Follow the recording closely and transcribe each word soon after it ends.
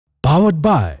Powered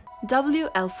by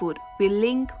WL Food. We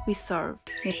link, we serve.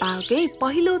 नेपालकै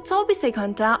पहिलो 24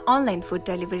 घण्टा अनलाइन फुड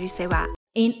डेलिभरी सेवा.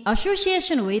 In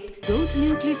association with Goat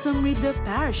Milkले समृद्ध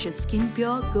Parachute Skin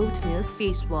Pure Goat Milk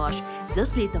Face Wash,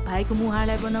 जसले तपाईको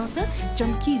मुहारलाई बनाउँछ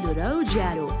चम्किलो र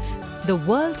उज्यालो. The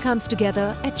world comes together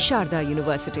at Sharda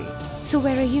University. So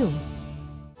where are you?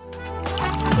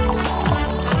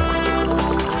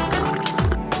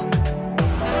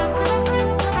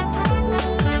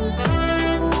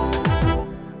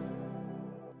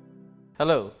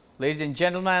 Hello, ladies and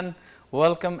gentlemen,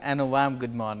 welcome and a warm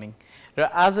good morning. र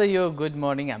आज यो good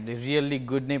morning हामीले रियली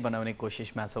गुड नै बनाउने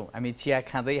कोसिसमा छौँ. हामी चिया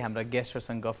खाँदै हाम्रा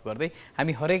गेस्टहरुसँग गफ गर्दै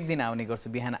हामी हरेक दिन आउने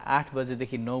गर्छौँ बिहान 8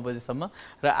 बजेदेखि 9 बजेसम्म.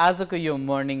 र आजको यो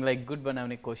मर्निङलाई गुड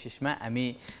बनाउने कोसिसमा हामी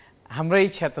हाम्रै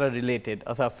क्षेत्र रिलेटेड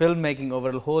अथवा फिल्म मेकिङ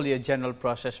ओभरअल होल यो जनरल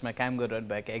प्रोसेसमा काम गरिरहनु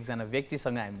भएका एकजना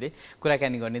व्यक्तिसँग हामीले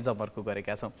कुराकानी गर्ने जमर्को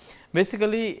गरेका छौँ.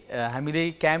 बेसिकली हामीले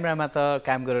क्यामेरामा त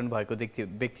काम गरिरहनु भएको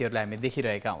व्यक्तिहरूलाई हामी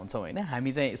देखिरहेका हुन्छौँ हैन.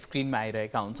 हामी चाहिँ स्क्रिनमा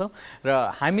आइरहेका हुन्छौँ र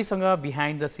हामीसँग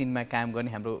बिहाइन्ड द सिनमा काम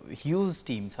गर्ने हाम्रो ह्युज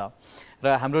टिम छ.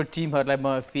 र हाम्रो टिमहरूलाई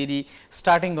म फेरि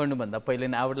स्टार्टिङ गर्नुभन्दा पहिले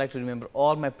नै I would like to remember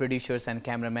all my producers and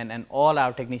cameraman and all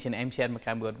our technician एमसिआरमा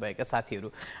काम गर्नुभएका साथीहरू.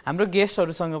 हाम्रो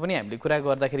गेस्टहरूसँग पनि हामीले कुरा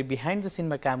गर्दाखेरि बिहाइन्ड द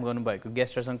सिनमा काम गर्नुभएको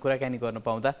गेस्टहरूसँग कुराकानी गर्न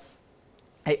पाउँदा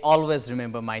I always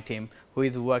remember my team who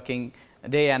is working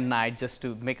day and night just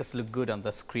to make us look good on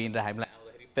the screen. र हामीलाई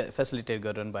फेसिलिटेट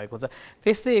गरिरहनु भएको छ.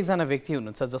 त्यस्तै एकजना व्यक्ति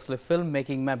हुनुहुन्छ जसले फिल्म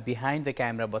मेकिङमा बिहाइन्ड द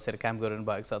क्यामेरा बसेर काम गरिरहनु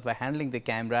भएको छ अथवा handling the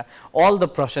camera all the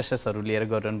प्रोसेसेसहरू लिएर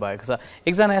गरिरहनु भएको छ.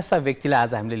 एकजना यस्ता व्यक्तिलाई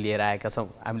आज हामीले लिएर आएका छौँ.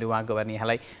 हामीले उहाँको बारेमा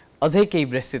यहाँलाई अझै केही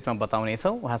विस्तृतमा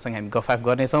बताउनेछौँ. उहाँसँग हामी गफाफ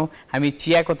गर्नेछौँ. हामी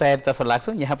चियाको तयारीतर्फ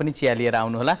लाग्छौँ. यहाँ पनि चिया लिएर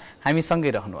आउनुहोला. हामी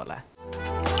सँगै रहनुहोला.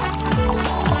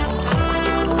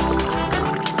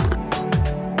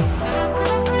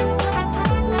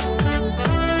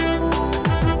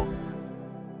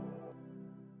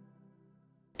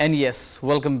 And yes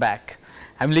welcome back.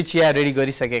 हामीले चिया रेडी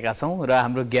गरिसकेका छौँ र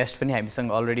हाम्रो गेस्ट पनि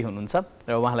हामीसँग अलरेडी हुनुहुन्छ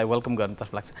र उहाँलाई वेलकम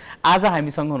गर्नतर्फ लाग्छ. आज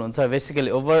हामीसँग हुनुहुन्छ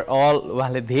बेसिकली ओभरअल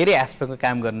उहाँले धेरै एस्पेक्टको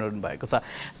काम गर्नु भएको छ.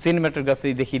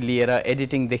 सिनेमाटोग्राफीदेखि लिएर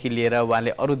एडिटिङदेखि लिएर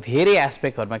उहाँले अरू धेरै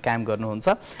एस्पेक्टहरूमा काम गर्नुहुन्छ.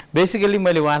 बेसिकली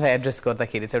मैले उहाँलाई एड्रेस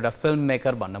गर्दाखेरि चाहिँ एउटा फिल्म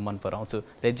मेकर भन्न मन पराउँछु.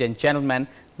 Ladies and gentleman,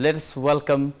 let's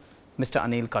welcome mister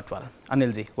Anil Katwal.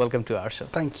 Anilji, welcome to hour so.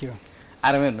 Thank you.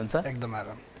 आरामै हुनुहुन्छ? एकदम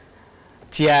आराम.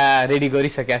 चिया रेडी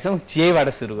गरिसकेका छौँ. चियाबाट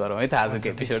सुरु गरौँ है त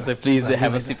आजको एपिसोड चाहिँ. Please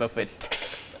have a ship of it.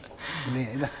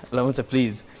 ल हुन्छ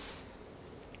प्लिज.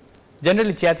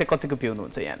 जेनरली चिया चाहिँ कतिको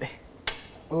पिउनुहुन्छ यहाँले?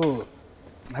 ओ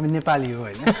हामी नेपाली हो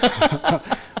होइन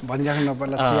भनिराख्नु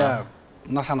नपर्ला. चिया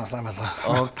नसा नसामा छ.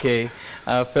 ओके.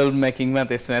 फिल्म मेकिङमा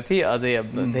त्यसमाथि अझै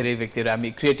धेरै व्यक्तिहरू हामी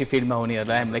क्रिएटिभ फिल्डमा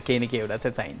हुनेहरूलाई हामीलाई केही न केही एउटा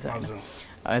चाहिँ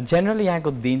चाहिन्छ. जेनरली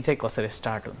यहाँको दिन चाहिँ कसरी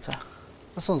स्टार्ट हुन्छ?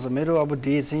 कस्तो हुन्छ मेरो अब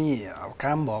डे चाहिँ अब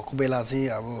काम भएको बेला चाहिँ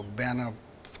अब बिहान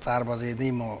 4 बजे नै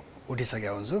म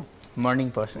उठिसकेको हुन्छु. मर्निङ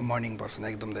पर्सन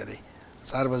एकदम धेरै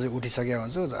 4 बजे उठिसकेको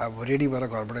हुन्छु. अब रेडी भएर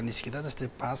घरबाट निस्किँदा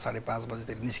जस्तै 5 साढे 5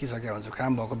 बजेतिर निस्किसकेको हुन्छु.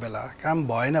 काम भएको बेला. काम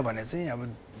भएन भने चाहिँ अब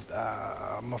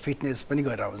म फिटनेस पनि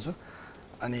गरेर हुन्छु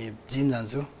अनि जिम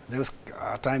जान्छु. जे होस्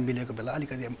टाइम मिलेको बेला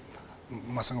अलिकति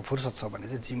मसँग फुर्सद छ भने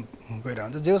चाहिँ जिम गएर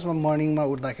हुन्छु. जे होस् म मर्निङमा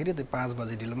उठ्दाखेरि त्यो 5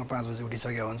 बजे ढिलोमा 5 बजे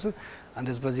उठिसकेको हुन्छु. अनि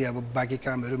त्यसपछि अब बाँकी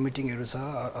कामहरू मिटिङहरू छ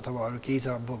अथवा अरू केही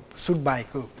छ अब सुट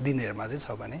बाहेकको दिनहरूमा चाहिँ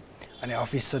छ भने अनि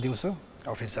अफिस छ दिउँसो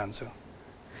अफिस जान्छु.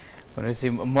 भनेपछि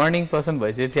मर्निङ पर्सन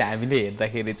भएपछि चाहिँ हामीले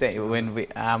हेर्दाखेरि चाहिँ when I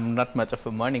am not much of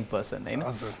a morning person होइन.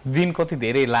 दिन कति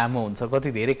धेरै लामो हुन्छ,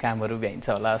 कति धेरै कामहरू भ्याइन्छ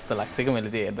होला जस्तो लाग्छ कि मैले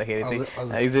त्यो हेर्दाखेरि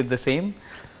चाहिँ. Is it the same?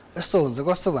 यस्तो हुन्छ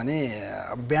कस्तो भने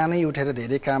बिहानै उठेर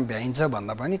धेरै काम भ्याइन्छ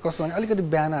भन्दा पनि कस्तो भने अलिकति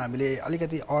बिहान हामीले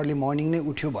अलिकति अर्ली मर्निङ नै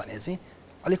उठ्यो भने चाहिँ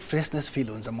अलिक फ्रेसनेस फिल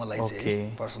हुन्छ मलाई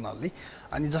चाहिँ पर्सनल्ली.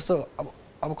 अनि जस्तो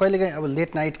अब कहिलेकाहीँ अब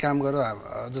लेट नाइट काम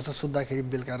गरेर जस्तो सुत्दाखेरि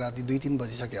बेलुका राति 2-3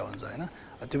 बजिसक्यो हुन्छ होइन.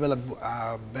 त्यो बेला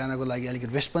बिहानको लागि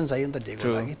अलिकति रेस्ट पनि चाहियो नि त डेको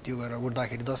लागि. त्यो गरेर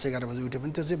उठ्दाखेरि 10-11 बजी उठ्यो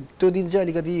भने त्यो दिन चाहिँ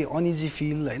अलिकति अनइजी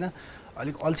फिल होइन,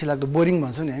 अलिक अल्छी लाग्दो बोरिङ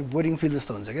भन्छु नि है, बोरिङ फिल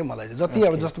जस्तो हुन्छ क्या मलाई चाहिँ. जति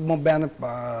अब जस्तो म बिहान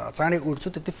चाँडै उठ्छु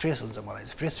त्यति फ्रेस हुन्छ मलाई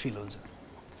चाहिँ, फ्रेस फिल हुन्छ.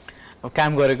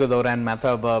 काम गरेको दौरानमा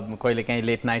त अब कहिलेकाहीँ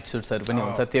लेट नाइट सुट्सहरू पनि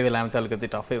हुन्छ. त्यो बेलामा चाहिँ अलिकति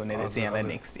टफै हुने रहेछ यहाँलाई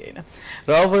नेक्स्ट डे होइन. र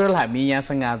ओभरअल हामी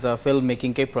यहाँसँग आज फिल्म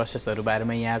मेकिङकै प्रोसेसहरू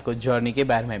बारेमा यहाँको जर्नीकै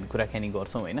बारेमा हामी कुराकानी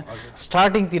गर्छौँ होइन.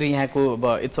 स्टार्टिङतिर यहाँको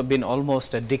अब it's been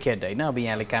almost a decade होइन. अब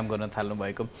यहाँले काम गर्न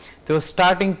थाल्नुभएको त्यो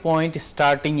स्टार्टिङ पोइन्ट,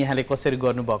 स्टार्टिङ यहाँले कसरी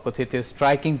गर्नुभएको थियो, त्यो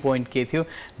स्ट्राइकिङ पोइन्ट के थियो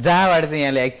जहाँबाट चाहिँ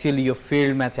यहाँले एक्चुअली यो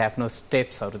फिल्डमा चाहिँ आफ्नो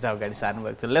स्टेप्सहरू चाहिँ अगाडि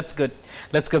सार्नुभएको थियो?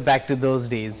 Let's go back to those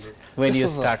days when you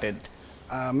started.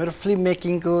 मेरो फिल्म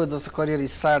मेकिङको जस्तो करियर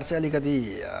स्टार्ट चाहिँ अलिकति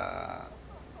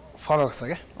फरक छ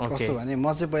क्या. कस्तो भने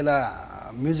म चाहिँ पहिला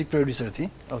म्युजिक प्रोड्युसर थिएँ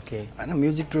ओके होइन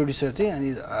म्युजिक प्रोड्युसर थिएँ अनि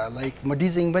लाइक म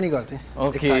डिजाइन पनि गर्थेँ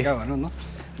Okay. एकताका भनौँ न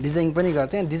डिजाइन पनि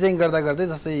गर्थेँ अनि डिजाइन गर्दा गर्दै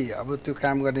जस्तै अब त्यो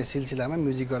काम गर्ने सिलसिलामा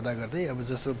म्युजिक गर्दा गर्दै अब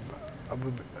जस्तो अब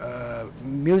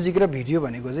म्युजिक र भिडियो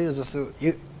भनेको चाहिँ जस्तो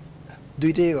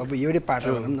दुइटै अब एउटै पार्ट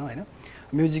हो भनौँ न होइन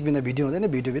म्युजिक बिना भिडियो हुँदैन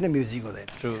भिडियो बिना म्युजिक हुँदैन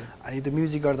अनि त्यो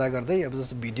म्युजिक गर्दा गर्दै अब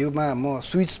जस्तो भिडियोमा म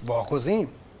स्विच भएको चाहिँ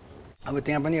अब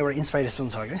त्यहाँ पनि एउटा इन्सपाइरेसन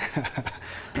छ क्या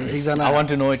एकजना I want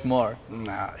to know it more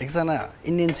एकजना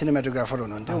इन्डियन सिनेमाटोग्राफर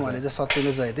हुनुहुन्थ्यो उहाँले चाहिँ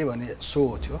सत्यले जयते भन्ने सो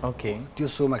थियो ओके त्यो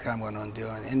सोमा काम गर्नुहुन्थ्यो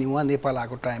अनि उहाँ नेपाल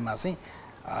आएको टाइममा चाहिँ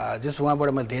जस उहाँबाट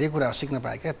मैले धेरै कुराहरू सिक्न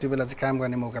पाएँ क्या त्यो बेला चाहिँ काम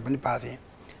गर्ने मौका पनि पाएको थिएँ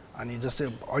अनि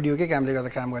जस्तै अडियोकै कामले गर्दा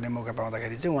काम गर्ने मौका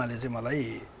पाउँदाखेरि चाहिँ उहाँले चाहिँ मलाई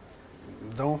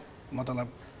जाउँ म तँलाई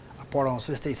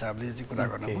पढाउँछु यस्तै हिसाबले चाहिँ कुरा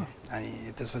गर्नुभयो अनि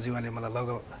त्यसपछि उहाँले मलाई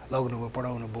लग्नुभयो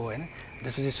पढाउनु भयो होइन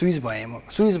त्यसपछि स्विच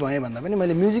भएँ भन्दा पनि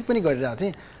मैले म्युजिक पनि गरिरहेको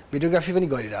थिएँ भिडियोग्राफी पनि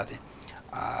गरिरहेको थिएँ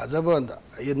जब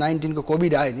यो 19 को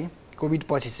कोभिड आयो नि कोभिड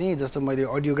पछि चाहिँ जस्तो मैले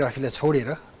अडियोग्राफीलाई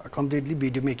छोडेर कम्प्लिटली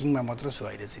भिडियो मेकिङमा मात्र छु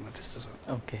अहिले चाहिँ म त्यस्तो छु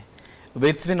okay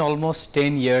it's been almost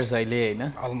 10 years अहिले होइन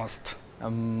अलमोस्ट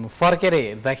फर्केर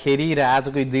हेर्दाखेरि र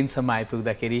आजको दिनसम्म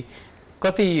आइपुग्दाखेरि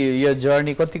कति यो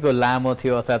जर्नी कतिको लामो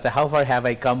थियो अथवा चाहिँ हाउ फार हेभ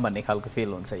आई कम भन्ने खालको फिल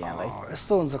हुन्छ यहाँलाई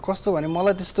यस्तो हुन्छ कस्तो भने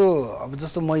मलाई त्यस्तो अब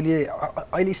जस्तो मैले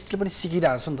अहिले स्टिल पनि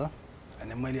सिकिरहेको छु नि त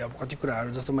होइन मैले अब कति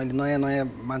कुराहरू जस्तो मैले नयाँ नयाँ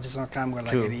मान्छेसँग काम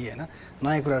गर्दाखेरि होइन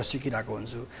नयाँ कुराहरू सिकिरहेको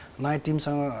हुन्छु नयाँ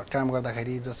टिमसँग काम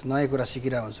गर्दाखेरि जस्तो नयाँ कुरा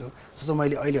सिकिरहेको हुन्छु जस्तो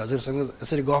मैले अहिले हजुरसँग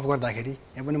यसरी गफ गर्दाखेरि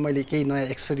यहाँ पनि मैले केही नयाँ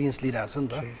एक्सपिरियन्स लिइरहेको छु नि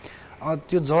त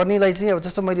त्यो जर्नीलाई चाहिँ अब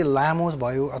जस्तो मैले लामो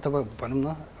भयो अथवा भनौँ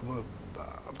न अब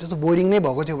त्यस्तो बोरिङ नै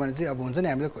भएको थियो भने चाहिँ अब हुन्छ नि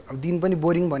हामीले अब दिन पनि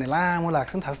बोरिङ भने लामो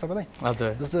लाग्छ नि थाहा छ तपाईँलाई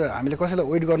हजुर जस्तो हामीले कसैलाई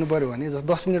वेट गर्नु पऱ्यो भने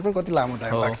जस्तो 10 मिनट पनि कति लामो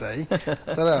टाइम लाग्छ है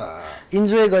तर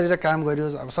इन्जोय गरेर काम गर्यो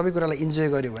अब सबै कुरालाई इन्जोय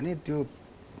गर्यो भने त्यो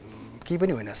केही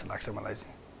पनि होइन जस्तो लाग्छ मलाई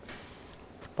चाहिँ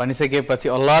भनिसकेपछि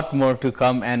a lot more to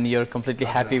come and you're completely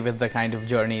happy with the kind of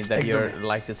journey that your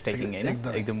life is taking हैन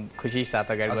एकदम खुसी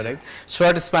साथ अगाडि बढेको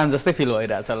सर्ट स्पान जस्तै फिल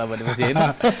भइरहेछ होला भनेपछि हैन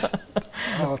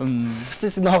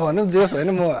त्यस्तै नभनौँ जे होस्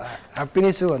हैन म ह्याप्पी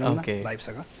नै छु भनौँ न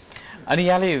लाइफसँग अनि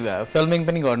यहाँले फिल्मिङ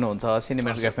पनि गर्नुहुन्छ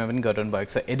सिनेमाटोग्राफीमा पनि गर्नु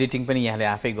भएको छ एडिटिङ पनि यहाँले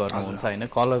आफै गर्नुहुन्छ हैन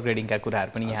कलर ग्रेडिङका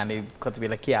कुराहरू पनि यहाँले कति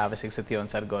बेला के आवश्यक छ त्यो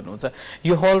अनुसार गर्नुहुन्छ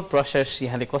यो होल प्रोसेस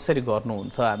यहाँले कसरी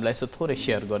गर्नुहुन्छ हामीलाई यसो थोरै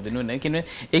शेयर गरिदिनु न किनभने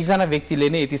एकजना व्यक्तिले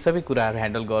नै यति सबै कुराहरू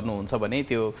ह्यान्डल गर्नुहुन्छ भने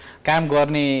त्यो काम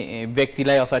गर्ने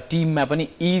व्यक्तिलाई अथवा टिममा पनि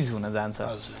इज हुन जान्छ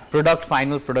प्रोडक्ट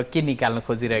फाइनल प्रोडक्ट के निकाल्न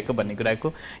खोजिरहेको भन्ने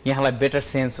कुराको यहाँलाई बेटर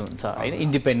सेन्स हुन्छ हैन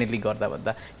इन्डिपेन्डेन्टली गर्दा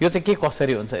भन्दा यो चाहिँ के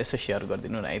कसरी हुन्छ यसो शेयर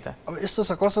गरिदिनु न है त अब यस्तो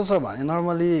छ कस्तो छ भने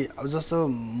नर्मली अब जस्तो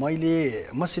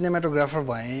म सिनेमाटोग्राफर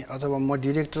भएँ अथवा म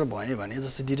डिरेक्टर भएँ भने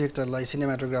जस्तो डिरेक्टरलाई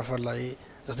सिनेमाटोग्राफरलाई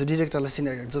जस्तो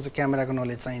डिरेक्टरलाई जस्तो क्यामेराको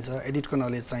नलेज चाहिन्छ एडिटको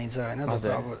नलेज चाहिन्छ हैन जस्तो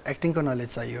अब एक्टिङको नलेज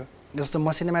चाहियो जस्तो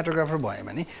म सिनेमाटोग्राफर भएँ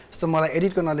भने जस्तो मलाई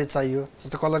एडिटको नलेज चाहियो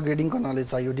जस्तो कलर ग्रेडिङको नलेज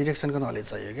चाहियो डिरेक्सनको नलेज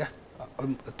चाहियो क्या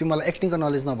त्यो मलाई एक्टिङको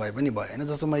नलेज नभए पनि भयो हैन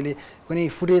जस्तो मैले कुनै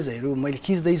फुटेजहरू मैले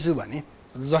खिच्दैछु भने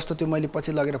जस्तो त्यो मैले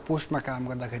पछि लगेर पोस्टमा काम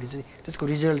गर्दाखेरि चाहिँ त्यसको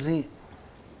रिजल्ट चाहिँ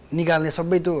निकाल्ने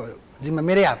सबै त्यो जिम्मा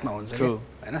मेरै हातमा हुन्छ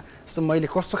हैन जस्तो मैले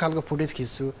कस्तो खालको फुटेज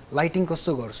खिच्छु लाइटिङ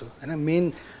कस्तो गर्छु हैन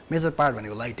मेजर पार्ट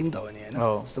भनेको लाइटिङ त हो नि हैन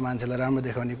जस्तो मान्छेलाई राम्रो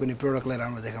देखाउने कुनै प्रोडक्टलाई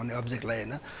राम्रो देखाउने अब्जेक्टलाई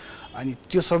हैन अनि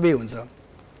त्यो सबै हुन्छ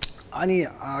अनि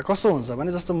कस्तो हुन्छ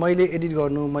भने जस्तो मैले एडिट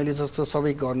गर्नु मैले जस्तो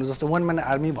सबै गर्नु जस्तो वन म्यान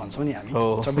आर्मी भन्छौँ नि हामी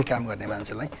सबै काम गर्ने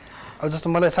मान्छेलाई अब जस्तो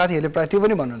मलाई साथीहरूले प्रायः त्यो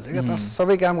पनि भन्नुहुन्छ क्या त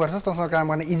सबै काम गर्छस् तँसँग काम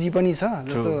गर्न इजी पनि छ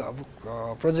जस्तो अब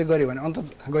प्रोजेक्ट गऱ्यो भने अन्त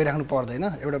गइराख्नु पर्दैन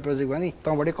एउटा प्रोजेक्ट भने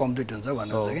तँबाटै कम्प्लिट हुन्छ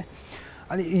भन्नुहुन्छ क्या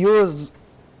अनि यो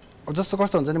जस्तो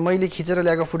कस्तो हुन्छ भने मैले खिचेर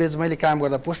ल्याएको फुटेज मैले काम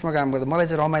गर्दा पोस्टमा काम गर्दा मलाई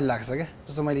चाहिँ रमाइलो लाग्छ क्या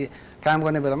जस्तो मैले काम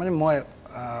गर्ने बेलामा नि म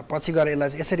पछि गएर यसलाई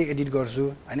चाहिँ यसरी एडिट गर्छु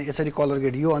होइन यसरी कलर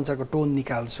ग्रेड यो अनुसारको टोन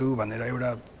निकाल्छु भनेर एउटा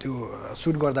त्यो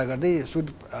सुट गर्दा गर्दै सुट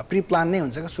प्रि प्लान नै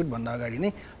हुन्छ क्या सुटभन्दा अगाडि नै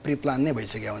प्रि प्लान नै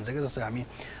भइसकेको हुन्छ क्या जस्तो हामी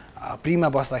प्रीमा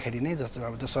बस्दाखेरि नै जस्तो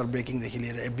अब त्यो सर्ट ब्रेकिङदेखि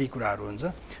लिएर एभ्री कुराहरू हुन्छ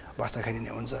बस्दाखेरि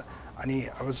नै हुन्छ अनि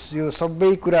अब यो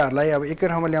सबै कुराहरूलाई अब एकै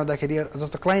ठाउँमा ल्याउँदाखेरि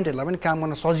जस्तो क्लाइन्टहरूलाई पनि काम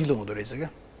गर्न सजिलो हुँदो रहेछ क्या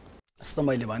जस्तो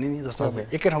मैले भने नि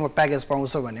जस्तो एकै ठाउँमा प्याकेज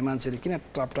पाउँछ भने मान्छेले किन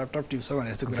टप टप टप टिप्छ भने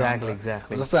जस्तो कुरा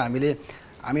जस्तो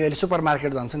हामी अहिले सुपर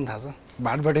मार्केट जान्छौँ नि थाहा छ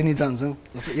भाटबाट नि जान्छौँ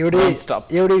जस्तो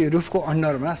एउटै रुफको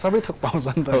अन्डरमा सबै थोक पाउँछ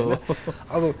नि त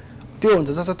अब त्यो हुन्छ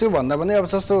जस्तो त्यो भन्दा पनि अब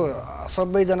जस्तो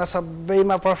सबैजना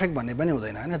सबैमा पर्फेक्ट भन्ने पनि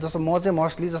हुँदैन हैन जस्तो म चाहिँ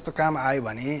मोस्टली जस्तो काम आयो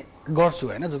भने गर्छु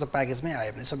हैन जस्तो प्याकेजमै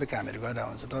आयो भने सबै कामहरू गरेर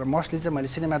हुन्छ तर मोस्टली चाहिँ मैले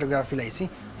सिनेमाटोग्राफीलाई चाहिँ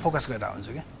फोकस गरेर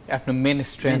हुन्छु के आफ्नो मेन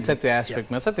स्ट्रेन्थ चाहिँ त्यो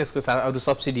एस्पेक्टमा छ त्यसको साथ अरू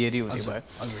सब्सिडियरी हुने भयो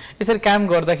यसरी काम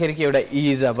गर्दाखेरि के एउटा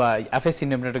इज अब आफै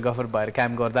सिनेमाटोग्राफर भएर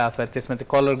काम गर्दा अथवा त्यसमा चाहिँ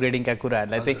कलर ग्रेडिङका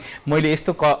कुराहरूलाई चाहिँ मैले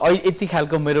यस्तो यति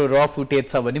खालको मेरो र फुटेज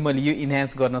छ भने मैले यो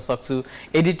इन्हान्स गर्न सक्छु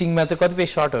एडिटिङमा चाहिँ कतिपय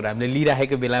सर्टहरू हामीले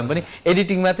लिइराखेको बेलामा पनि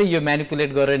एडिटिङमा चाहिँ यो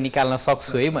म्यानिपुलेट गरेर निकाल्न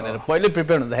सक्छु है भनेर पहिले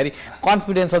प्रिपेयर हुँदाखेरि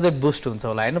कन्फिडेन्स अझै बुस्ट हुन्छ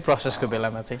होला हैन प्रोसेसको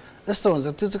बेलामा चाहिँ यस्तो हुन्छ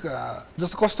त्यो चाहिँ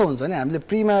जस्तो कस्तो हुन्छ नि हामीले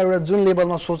प्रीमा एउटा जुन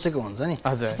लेभलमा सोचेको हुन्छ नि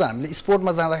जस्तो हामीले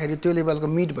स्पोर्टमा जाँदाखेरि त्यो लेभलको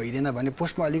मिट भइदिएन भने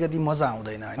पोस्टमा अलिकति मजा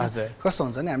आउँदैन हैन कस्तो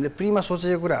हुन्छ नि हामीले प्रीमा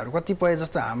सोचेको कुराहरू कतिपय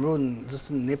जस्तो हाम्रो जस्तो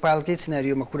नेपालकै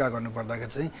सिनेरियोमा कुरा गर्नु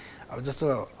पर्दाखेरि चाहिँ अब जस्तो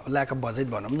ल्याक अफ बजेट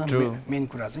भनौँ न मेन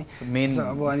कुरा चाहिँ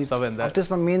अब अनि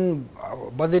त्यसमा मेन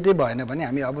बजेटै भएन भने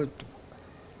हामी अब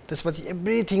त्यसपछि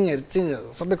एभ्रिथिङहरू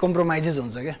चाहिँ सबै कम्प्रोमाइजेस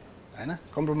हुन्छ क्या हैन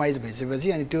कम्प्रोमाइज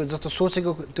भइसकेपछि अनि त्यो जस्तो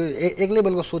सोचेको त्यो एक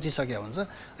लेभलको सोचिसक्यो हुन्छ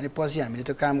अनि पछि हामीले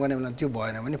त्यो काम गर्ने बेला त्यो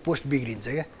भएन भने पोस्ट बिग्रिन्छ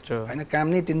क्या हैन काम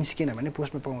नै त्यो निस्किन भने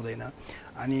पोस्टमा पाउँदैन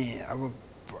अनि अब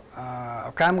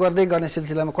काम गर्दै गर्ने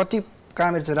सिलसिलामा कति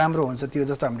कामहरू चाहिँ राम्रो हुन्छ त्यो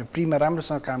जस्तो हाम्रो प्रीमा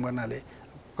राम्रोसँग काम गर्नाले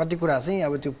कति कुरा चाहिँ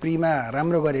अब त्यो प्रीमा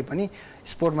राम्रो गरे पनि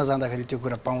स्पोर्टमा जाँदाखेरि त्यो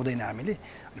कुरा पाउँदैन हामीले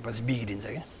अनि पछि बिग्रिन्छ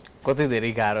क्या कति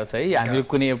धेरै गाह्रो छ है हामीले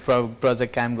कुनै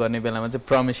प्रोजेक्ट काम गर्ने बेलामा चाहिँ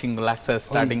प्रमिसिङ लाग्छ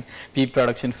स्टार्टिङ पी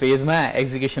प्रोडक्सन फेजमा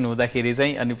एक्जिक्युसन हुँदाखेरि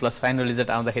चाहिँ अनि प्लस फाइनल रिजल्ट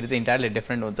आउँदाखेरि चाहिँ इन्टायरली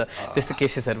डिफरेन्ट हुन्छ त्यस्तो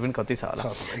केसेसहरू पनि कति छ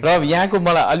होला र यहाँको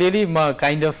मलाई अलिअलि म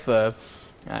काइन्ड अफ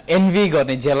एन्भी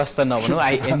गर्ने जेलस त नभनौँ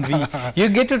I एन्भी you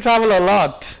get to travel a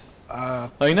lot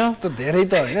हैन त धेरै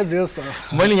त हैन जो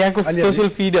मैले यहाँको सोशल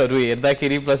फिडहरू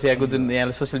हेर्दाखेरि प्लस यहाँको जुन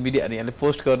यहाँले सोशल मिडियाहरू यहाँले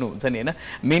पोस्ट गर्नुहुन्छ नि हैन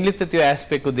मेनली त त्यो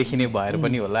एस्पेक्टको देखिने भएर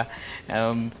पनि होला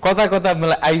कता कता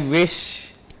मलाई I wish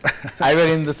I were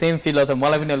in the same field अथवा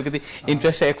मलाई पनि अलिकति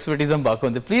इन्ट्रेस्ट एक्सपर्टिजम भएको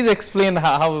हुन्छ please explain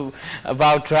how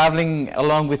about travelling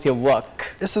along with your work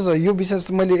यस्तो छ यो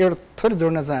विषय मैले एउटा थोरै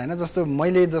जोड्न चाहेँ हैन जस्तो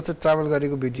मैले जस्तो ट्राभल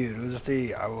गरेको भिडियोहरू जस्तै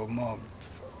अब म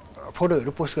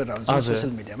फोटोहरू पोस्ट गरेर आउँछु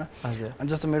सोसियल मिडियामा अनि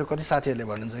जस्तो मेरो कति साथीहरूले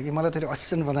भन्नुहुन्छ कि मलाई तेरो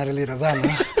असिस्टेन्ट बनाएर लिएर जा न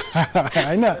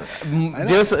हैन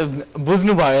जस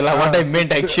बुझ्नु भयो होला what I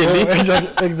meant actually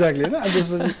exactly हैन अनि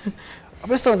त्यसपछि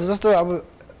अब यस्तो हुन्छ जस्तो अब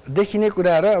देखिने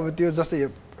कुरा र अब त्यो जस्तै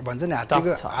भन्छ नि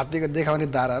हात्तीको देखाउने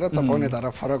धारा र चपाउने धारा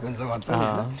फरक हुन्छ भन्छ नि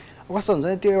हैन कस्तो हुन्छ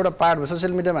नि त्यो एउटा पार्ट भयो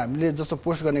सोसियल मिडियामा हामीले जस्तो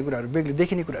पोस्ट गर्ने कुराहरू बेग्लै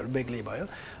देखिने कुराहरू बेग्लै भयो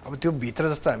अब त्यो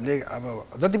भित्र जस्तो हामीले अब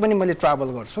जति पनि मैले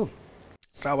ट्राभल गर्छु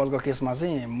ट्राभलको केसमा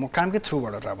चाहिँ म कामकै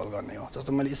थ्रुबाट ट्राभल गर्ने हो जस्तो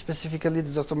मैले स्पेसिफिकली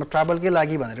जस्तो म ट्राभलकै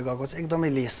लागि भनेर गएको चाहिँ एकदमै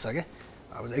लेस छ क्या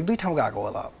अब एक दुई ठाउँ गएको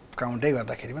होला काउन्टै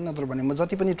गर्दाखेरि पनि नत्र भने म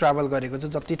जति पनि ट्राभल गरेको छु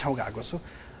जति ठाउँ गएको छु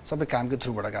सबै कामकै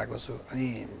थ्रुबाट गएको छु अनि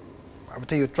अब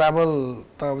त्यो ट्राभल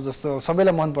त अब जस्तो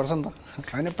सबैलाई मनपर्छ नि त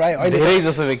होइन प्रायः धेरै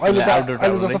जस्तो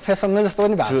अहिले जस्तो फेसन नै जस्तो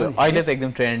पनि भएको छ अहिले त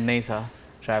एकदम ट्रेन्ड नै छ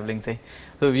ट्राभलिङ चाहिँ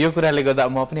यो कुराले गर्दा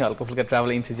म पनि हल्का फुल्का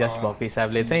ट्राभल इन्थुजियास्ट भएको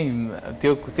हिसाबले चाहिँ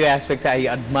त्यो एस्पेक्ट चाहिँ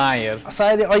आई एडमायर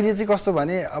सायद अहिले चाहिँ कस्तो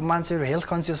भने अब मान्छेहरू हेल्थ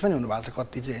कन्सियस पनि हुनुभएको छ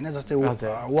कति चाहिँ होइन जस्तै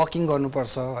वकिङ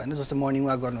गर्नुपर्छ होइन जस्तै मर्निङ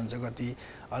वाक गर्नुहुन्छ कति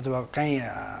अथवा कहीँ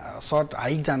सर्ट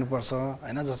हाइक जानुपर्छ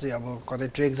होइन जस्तै अब कतै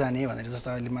ट्रेक जाने भनेर जस्तो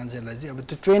अहिले मान्छेहरूलाई चाहिँ अब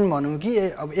त्यो ट्रेन भनौँ कि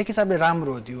अब एक हिसाबले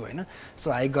राम्रो हो त्यो होइन जस्तो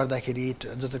हाइक गर्दाखेरि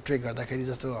जस्तो ट्रेक गर्दाखेरि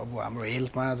जस्तो अब हाम्रो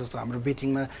हेल्थमा जस्तो हाम्रो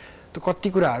ब्रिथिङमा त्यो कति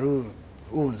कुराहरू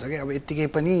हुन्छ क्या अब यत्तिकै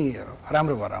पनि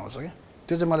राम्रो भएर आउँछ क्या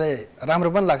त्यो चाहिँ मलाई राम्रो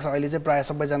पनि लाग्छ अहिले चाहिँ प्रायः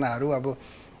सबैजनाहरू अब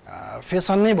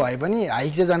फेसन नै भए पनि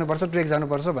हाइक चाहिँ जानुपर्छ ट्रेक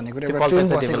जानुपर्छ भन्ने कुरा एउटा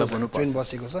ट्रेन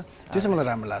बसेको छ त्यो चाहिँ मलाई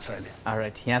राम्रो लाग्छ अहिले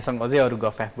अलराइट यहाँसँग अझै अरू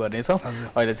गफ एफ गर्नेछौँ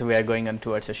अहिले चाहिँ we are going on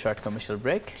towards a short commercial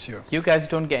brake you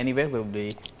guys don't get anywhere we will be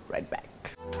right back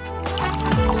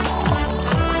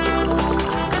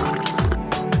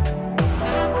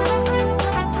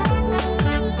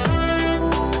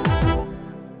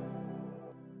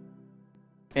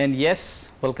and yes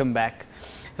welcome back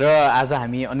र आज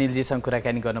हामी अनिलजीसँग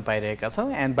कुराकानी गर्न पाइरहेका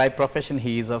छौँ and by profession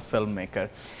he is a film maker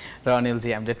र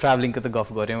अनिलजी हामीले ट्राभलिङको त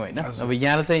गफ गऱ्यौँ होइन अब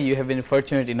यहाँले चाहिँ you have been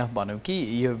fortunate enough भनौँ कि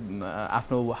यो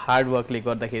आफ्नो हार्ड वर्कले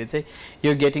गर्दाखेरि चाहिँ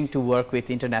यो getting to work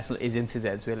with international agencies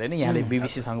as well होइन यहाँले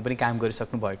बिबिसीसँग पनि काम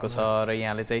गरिसक्नु भएको छ र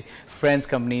यहाँले चाहिँ फ्रेन्च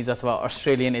कम्पनीज अथवा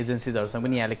अस्ट्रेलियन एजेन्सिजहरूसँग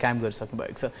पनि यहाँले काम गरिसक्नु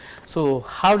भएको छ so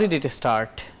how did it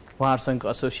start उहाँहरूसँगको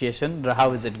association र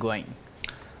हाउ इज इट गोइङ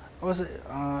अब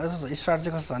यसो स्टार्ट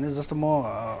चाहिँ कस्तो छ भने जस्तो म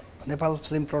नेपाल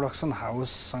फिल्म प्रोडक्सन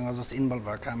हाउससँग जस्तो इन्भल्भ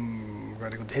भएर काम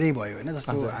गरेको धेरै भयो होइन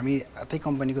जस्तो हामी त्यही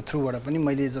कम्पनीको थ्रुबाट पनि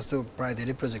मैले जस्तो प्रायः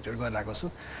धेरै प्रोजेक्टहरू गरिरहेको छु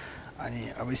अनि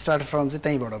अब स्टार्ट फ्रम चाहिँ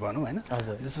त्यहीँबाट भनौँ होइन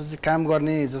त्यसपछि काम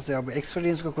गर्ने जस्तै अब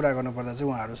एक्सपिरियन्सको कुरा गर्नुपर्दा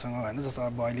चाहिँ उहाँहरूसँग होइन जस्तो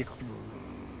अब अहिले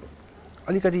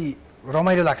अलिकति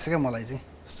रमाइलो लाग्छ क्या मलाई चाहिँ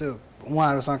जस्तो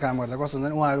उहाँहरूसँग काम गर्दा कस्तो हुन्छ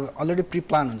भने उहाँहरू अलरेडी प्रि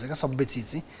प्लान हुन्छ क्या सबै चिज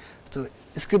चाहिँ जस्तो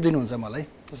स्क्रिप्ट दिनुहुन्छ मलाई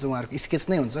जस्तो उहाँहरूको स्केच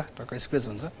नै हुन्छ टक्क स्केच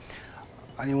हुन्छ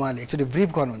अनि उहाँले एक्चुअली ब्रिफ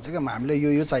गर्नुहुन्छ क्या हामीलाई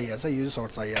यो चाहिएको छ यो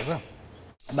सर्ट चाहिएको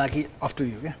छ बाँकी अप टु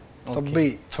यु क्या सबै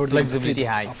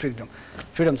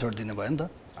फ्रिडम छोडिदिनु भयो नि त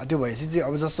त्यो भएपछि चाहिँ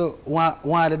अब जस्तो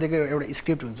उहाँहरूले दिएको एउटा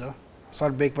स्क्रिप्ट हुन्छ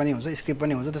सर्ट ब्रेक पनि हुन्छ स्क्रिप्ट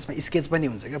पनि हुन्छ त्यसमा स्केच पनि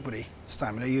हुन्छ क्या पुरै जस्तो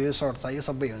हामीलाई यो सर्ट चाहियो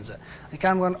सबै हुन्छ अनि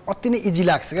काम गर्न अति नै इजी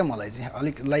लाग्छ क्या मलाई चाहिँ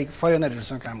अलिक लाइक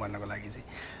फरेनरहरूसँग काम गर्नको लागि चाहिँ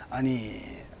अनि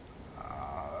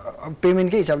अब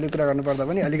पेमेन्टकै हिसाबले कुरा गर्नुपर्दा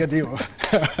पनि अलिकति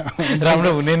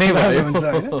राम्रो हुने नै भयो हुन्छ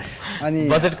होइन अनि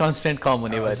बजेट कन्स्टेन्ट कम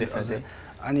हुने भयो त्यसमा चाहिँ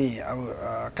अनि अब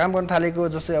काम गर्न थालेको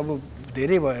जस्तै अब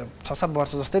धेरै भयो 6-7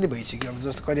 वर्ष जस्तै नै भइसक्यो अब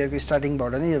जस्तो करियरको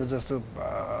स्टार्टिङबाट नै अब जस्तो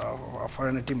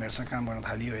फरेनर टिमहरूसँग काम गर्न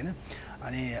थालियो होइन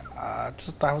अनि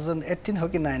 2018 हो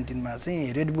कि 19 मा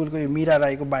चाहिँ रेड बुलको यो मीरा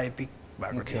राईको बायोपिक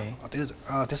भएको थियो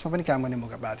त्यसमा पनि काम गर्ने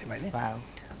मौका पाएको थिएँ मैले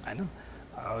होइन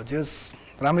जस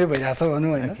राम्रै भइरहेछ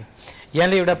भनौँ होइन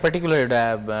यहाँले एउटा पर्टिकुलर एउटा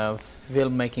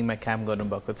फिल्म मेकिङमा काम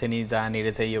गर्नुभएको थियो नि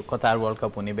जहाँनिर चाहिँ यो कतार वर्ल्ड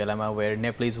कप हुने बेलामा वेयर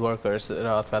नेप्लिज वर्कर्स र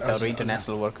अथवा चाहिँ अरू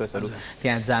इन्टरनेसनल वर्कर्सहरू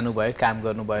त्यहाँ जानुभयो काम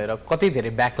गर्नुभयो र कति धेरै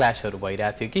ब्याकल्यासहरू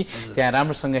भइरहेको थियो कि त्यहाँ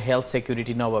राम्रोसँग हेल्थ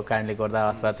सेक्युरिटी नभएको कारणले गर्दा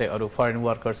अथवा चाहिँ अरू फरेन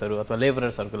वर्कर्सहरू अथवा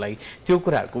लेबरर्सहरूको लागि त्यो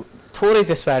कुराहरूको थोरै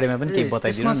त्यस बारेमा पनि केही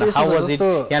बताइदिनु न हाउ वाज इट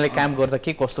यहाँले काम गर्दा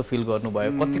के कस्तो फिल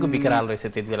गर्नुभयो कतिको विकराल रहेछ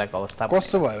त्यति बेलाको अवस्था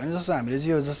कस्तो भयो भने जस्तो हामीले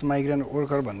चाहिँ यो जस्तो माइग्रेन्ट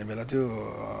वर्कर भन्ने बेला त्यो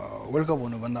वर्ल्ड कप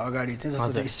हुनुभन्दा अगाडि चाहिँ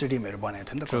जस्तो स्टेडियमहरू बनाएको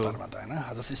थियो नि त कतारमा त होइन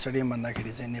जस्तो स्टेडियम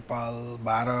भन्दाखेरि चाहिँ नेपाल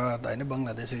भारत होइन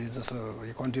बङ्गलादेश जस्तो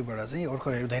यो कन्ट्रीबाट चाहिँ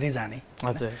वर्करहरू धेरै जाने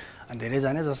हजुर अनि धेरै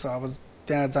जाने जस्तो अब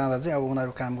त्यहाँ जाँदा चाहिँ अब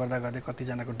उनीहरू काम गर्दा गर्दै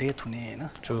कतिजनाको डेथ हुने होइन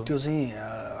त्यो चाहिँ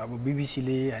अब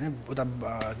बिबिसीले होइन उता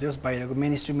जस बाहिरको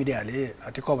मेन स्ट्रिम मिडियाहरूले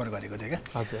त्यो कभर गरेको थियो क्या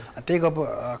हजुर त्यही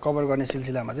कभर गर्ने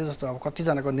सिलसिलामा चाहिँ जस्तो अब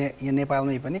कतिजनाको यहाँ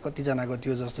नेपालमै पनि कतिजनाको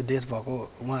त्यो जस्तो डेथ भएको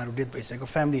उहाँहरू डेथ भइसकेको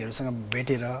फ्यामिलीहरूसँग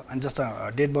भेटेर अनि जस्तो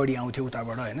डेड बडी आउँथ्यो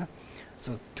उताबाट होइन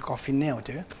त्यो कफिन नै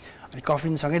आउँथ्यो क्या अनि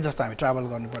कफिनसँगै जस्तो हामी ट्राभल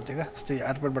गर्नु पर्थ्यो क्या जस्तै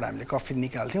एयरपोर्टबाट हामीले कफिन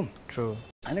निकाल्थ्यौँ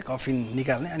होइन कफिन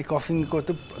निकाल्ने अनि कफिनको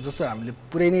त्यो जस्तो हामीले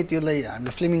पुरै नै त्यसलाई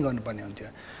हामीले फिल्मिङ गर्नुपर्ने हुन्थ्यो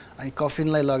अनि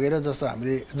कफिनलाई लगेर जस्तो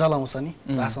हामीले जलाउँछ नि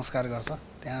दाह संस्कार गर्छ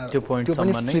त्यहाँ त्यो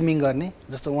पनि फिल्मिङ गर्ने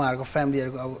जस्तो उहाँहरूको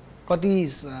फ्यामिलीहरूको अब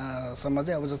कतिसम्म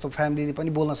चाहिँ अब जस्तो फ्यामिलीले पनि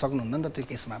बोल्न सक्नुहुन्न नि त त्यो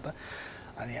केसमा त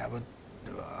अनि अब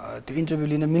त्यो इन्टरभ्यू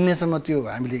लिन मिल्नेसम्म त्यो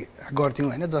हामीले गर्थ्यौँ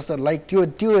होइन जस्तो लाइक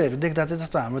त्योहरू देख्दा चाहिँ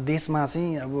जस्तो हाम्रो देशमा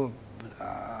चाहिँ अब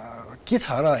के छ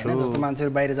र होइन जस्तो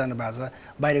मान्छेहरू बाहिर जानु भएको छ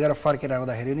बाहिर गएर फर्केर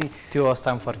आउँदाखेरि नि त्यो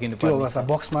अवस्थामा फर्किनु त्यो अवस्था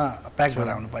बक्समा प्याक भएर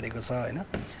आउनु परेको छ होइन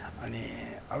अनि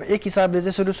अब एक हिसाबले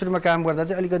चाहिँ सुरुमा काम गर्दा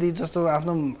चाहिँ अलिकति जस्तो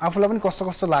आफूलाई पनि कस्तो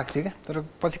कस्तो लाग्थ्यो क्या तर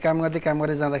पछि काम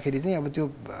गर्दै जाँदाखेरि चाहिँ अब त्यो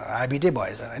ह्याबिटै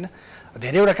भएछ होइन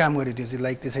धेरैवटा काम गऱ्यो त्यो चाहिँ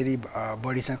लाइक त्यसरी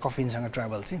बडीसँग कफिनसँग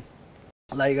ट्राभल चाहिँ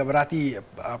लाइक अब राति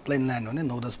प्लेन ल्यान्ड हुने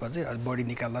 9-10 बजे बडी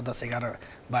निकाल्दा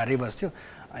 10-11-12 बज्थ्यो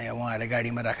अनि उहाँहरूले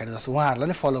गाडीमा राखेर जस्तो उहाँहरूलाई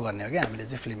नै फलो गर्ने हो क्या हामीले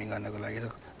चाहिँ फिल्मिङ गर्नको लागि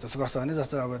जस्तो कस्तो भने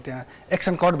जस्तो अब त्यहाँ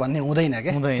एक्सन कट भन्ने हुँदैन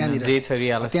क्या त्यहाँनिर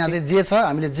त्यहाँ चाहिँ जे छ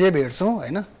हामीले जे भेट्छौँ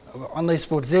होइन अब अन द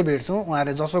स्पोट जे भेट्छौँ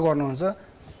उहाँहरूले जसो गर्नुहुन्छ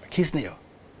खिच्ने हो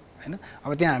होइन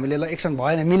अब त्यहाँ हामीले ल एक्सन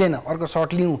भएन मिलेन अर्को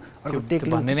सर्ट लिउँ अर्को टेक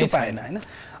लिउँ पाएन होइन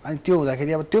अनि त्यो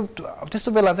हुँदाखेरि अब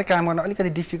त्यस्तो बेला चाहिँ काम गर्न अलिकति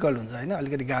डिफिकल्ट हुन्छ होइन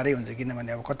अलिकति गाह्रै हुन्छ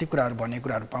किनभने अब कति कुराहरू भन्ने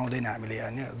कुराहरू पाउँदैन हामीले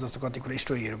होइन जस्तो कति कुरा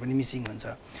स्टोरीहरू पनि मिसिङ हुन्छ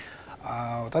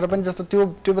तर पनि जस्तो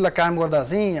त्यो बेला काम गर्दा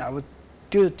चाहिँ अब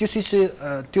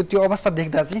त्यो अवस्था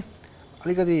देख्दा चाहिँ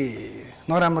अलिकति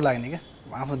नराम्रो लाग्ने क्या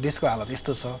आफ्नो देशको हालत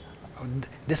यस्तो छ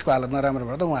देशको हालत नराम्रो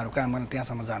भएर त उहाँहरू काम गर्न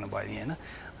त्यहाँसम्म जानुभयो नि होइन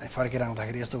अनि फर्केर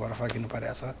आउँदाखेरि यस्तो भएर फर्किनु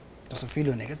परिरहेछ जस्तो फिल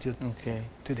हुने क्या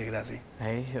त्यो देख्दा चाहिँ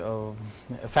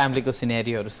है फ्यामिलीको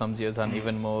सिनेरीहरू सम्झियो झन्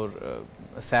इभन मोर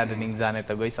स्याडनिङ जाने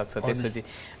त गइसक्छ त्यसपछि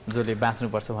जसले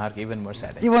बाँच्नुपर्छ उहाँहरूको इभन मोर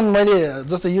स्याड इभन मैले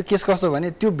जस्तो यो केस कस्तो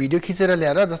भने त्यो भिडियो खिचेर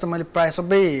ल्याएर जस्तो मैले प्रायः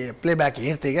सबै प्लेब्याक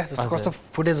हेर्थेँ क्या जस्तो कस्तो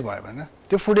फुटेज भयो भने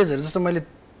त्यो फुटेजहरू जस्तो मैले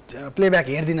प्लेब्याक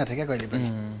हेर्दिनँ थिएँ क्या कहिले पनि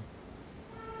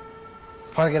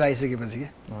फर्केर आइसकेपछि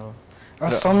क्या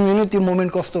सम्झिनु त्यो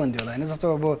मोमेन्ट कस्तो हुन्थ्यो होला होइन जस्तो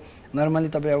अब नर्मली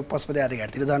तपाईँ अब पशुपति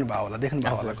आर्यघाटतिर जानुभयो होला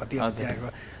देख्नुभयो होला कति अब त्यहाँको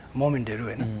मोमेन्टहरू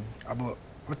होइन अब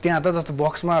त्यहाँ त जस्तो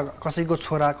बक्समा कसैको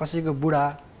छोरा कसैको बुढा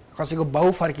कसैको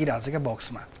बाउ फर्किरहेको छ क्या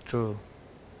बक्समा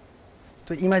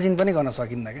त्यो इमेजिन पनि गर्न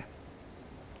सकिन्न क्या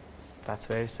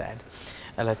द्याट्स भेरी स्याड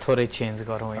यसलाई थोरै चेन्ज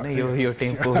गरौँ होइन यो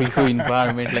टेम्पो यो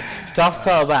इन्भाइरोमेन्टलाई टफ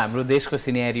छ अब हाम्रो देशको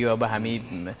सिनेरियो अब हामी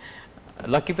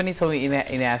लकी पनि छौँ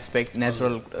इन एस्पेक्ट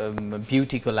नेचुरल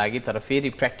ब्युटीको लागि तर फेरि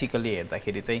प्र्याक्टिकल्ली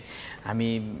हेर्दाखेरि चाहिँ हामी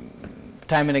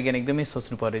टाइम एन्ड अगेन एकदमै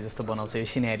सोच्नु पर्यो जस्तो बनाउँछ यो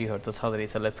सिनेरियोहरू त छँदो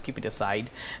रहेछ let's keep it a side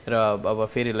र अब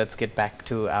फेरि let's get back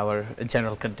to our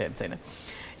general contents होइन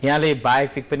यहाँले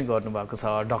बायोपिक पनि गर्नुभएको छ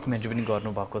डकुमेन्ट्री पनि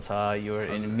गर्नुभएको छ यो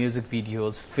म्युजिक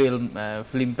भिडियोज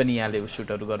फिल्म पनि यहाँले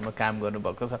सुटहरू गर्न काम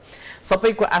गर्नुभएको छ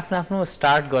सबैको आफ्नो आफ्नो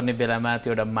स्टार्ट गर्ने बेलामा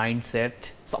त्यो एउटा माइन्ड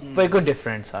सेट सबैको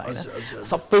डिफरेन्ट छ हैन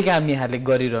सबै काम यहाँले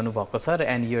गरिरहनु भएको छ र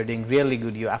and you are doing really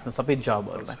good यो आफ्नो सबै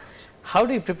जबहरुमा how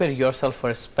do you prepare yourself for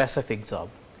a specific जब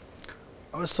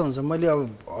अब यस्तो हुन्छ मैले अब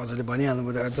हजुरले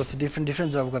भनिहाल्नुभयो जस्तो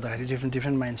डिफ्रेन्ट जब गर्दाखेरि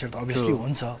डिफ्रेन्ट माइन्डसेट त अभियसली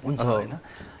हुन्छ हैन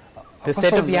त्यो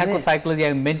सेटअप यहाँको साइकोलोजी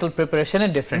या मेन्टल प्रिपरेसन नै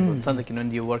डिफरेन्ट हुन्छ नि त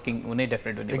किनभने यो वर्किङ हुनै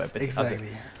डिफरेन्ट हुने भएपछि एक्ज्याक्टली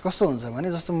कस्तो हुन्छ भने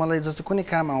जस्तो मलाई जस्तो कुनै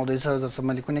काम आउँदैछ जस्तो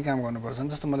मैले कुनै काम गर्नुपर्छ नि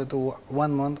जस्तो मलाई त्यो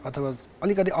 1 मन्थ अथवा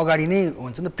अलिकति अगाडि नै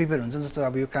हुन्छ नि त प्रिपेयर हुन्छ जस्तो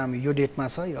अब यो काम यो डेटमा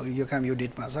छ यो काम यो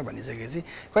डेटमा छ भनिसकेपछि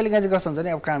कहिलेकाहीँ चाहिँ कस्तो हुन्छ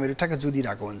नि अब कामहरू ठ्याक्क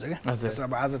जुदिरहेको हुन्छ क्या जस्तो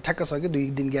अब आज ठ्याक्क सक्यो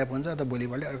 2 दिन ग्याप हुन्छ अथवा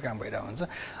भोलिपल्ट अरू काम भइरहेको हुन्छ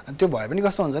अनि त्यो भए पनि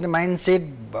कस्तो हुन्छ भने माइन्डसेट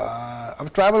अब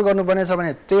ट्राभल गर्नुपर्ने छ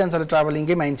भने त्यही अनुसारले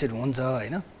ट्राभलिङकै माइन्डसेट हुन्छ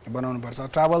हैन बनाउनुपर्छ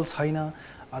ट्राभल छैन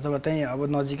अथवा त्यही अब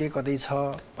नजिकै कतै छ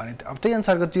भने अब त्यही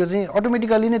अनुसारको त्यो चाहिँ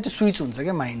अटोमेटिकली नै त्यो स्विच हुन्छ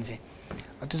क्या माइन्ड चाहिँ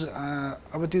त्यो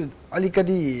अब त्यो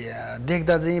अलिकति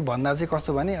देख्दा चाहिँ भन्दा चाहिँ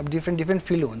कस्तो भने अब डिफ्रेन्ट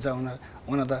फिल हुन्छ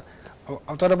हुन त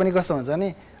अब तर पनि कस्तो हुन्छ भने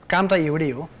काम त एउटै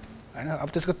हो हैन अब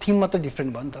त्यसको थिम मात्र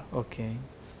डिफ्रेन्ट भयो नि त ओके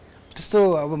त्यस्तो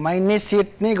अब माइन्ड नै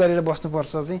सेट नै गरेर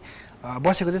बस्नुपर्छ चाहिँ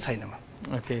बसेको चाहिँ छैन म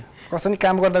ओके कस्तो नि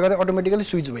काम गर्दा गर्दै अटोमेटिकली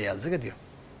स्विच भइहाल्छ क्या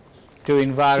त्यो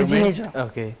इन्भाइरोमेन्ट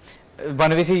ओके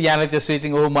भनेपछि यहाँलाई त्यो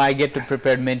स्विचिङ हो म I get to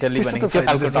prepared mentally भनेको त्यो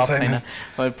खालको टफ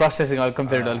छैन प्रोसेसिङ अल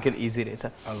कम्पेयर टु अलिकति इजी रहेछ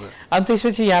अनि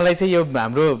त्यसपछि यहाँलाई चाहिँ यो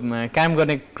हाम्रो काम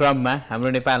गर्ने क्रममा हाम्रो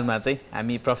नेपालमा चाहिँ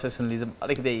हामी प्रोफेसनलिजम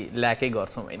अलिकति ल्याकै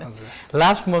गर्छौँ होइन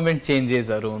लास्ट मोमेन्ट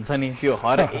चेन्जेसहरू हुन्छ नि त्यो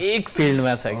हरेक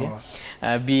फिल्डमा छ कि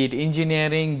beat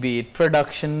engineering beat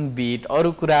production beat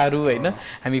अरू कुराहरू होइन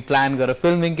हामी प्लान गरेर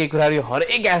फिल्मिङकै कुराहरू यो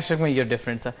हरेक एस्पेक्टमा यो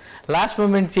डिफरेन्ट छ लास्ट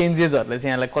मोमेन्ट चेन्जेसहरूले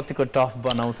चाहिँ यहाँलाई कतिको टफ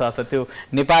बनाउँछ अथवा त्यो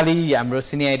नेपाली हाम्रो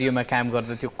सिनेरियोमा काम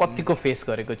गर्दा त्यो कतिको फेस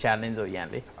गरेको च्यालेन्ज हो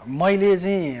यहाँले मैले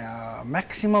चाहिँ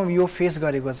म्याक्सिमम यो फेस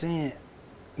गरेको चाहिँ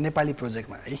नेपाली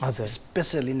प्रोजेक्टमा है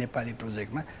स्पेसली नेपाली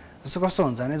प्रोजेक्टमा जस्तो कस्तो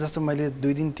हुन्छ भने जस्तो मैले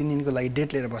 2 दिन 3 दिनको लागि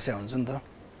डेट लिएर बसेको हुन्छु नि त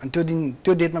अनि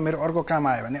त्यो डेटमा मेरो अर्को काम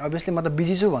आयो भने अभियसली म त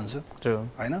बिजी छु भन्छु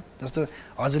हैन जस्तो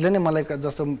हजुरले नै मलाई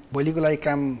जस्तो भोलिको लागि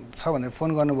काम छ भनेर फोन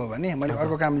गर्नुभयो भने मैले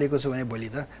अर्को काम लिएको छु भने भोलि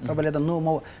त तपाईले त नो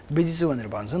म बिजी छु भनेर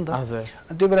भन्छु नि त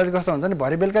अनि त्यो बेला चाहिँ कस्तो हुन्छ नि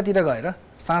भरे बेलुकातिर गएर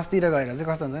साँझतिर गएर चाहिँ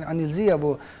कस्तो हुन्छ नि अनिलजी अब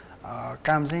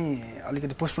काम चाहिँ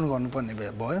अलिकति पोस्टपोन गर्नुपर्ने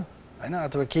भयो हैन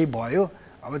अथवा केही भयो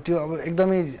अब त्यो अब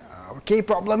एकदमै अब केही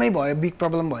प्रब्लमै भयो बिग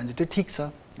प्रब्लम भयो भने चाहिँ त्यो ठिक छ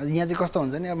यहाँ चाहिँ कस्तो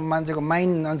हुन्छ नि अब मान्छेको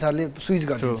माइन्ड अनुसारले स्विच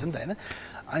गरिदिन्छ नि त हैन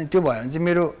अनि त्यो भयो भने चाहिँ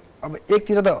मेरो अब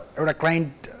एकतिर त एउटा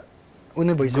क्लाइन्ट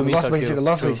उनी भइसक्यो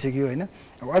लस भइसक्यो हैन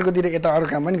अब अर्कोतिर यता अरू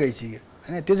काम पनि गइसक्यो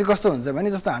हैन त्यो चाहिँ कस्तो हुन्छ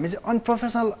भने जस्तो हामी चाहिँ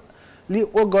अनप्रोफेसनली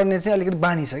वर्क गर्ने चाहिँ अलिकति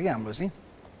बानी छ कि हाम्रो चाहिँ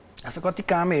जस्तो कति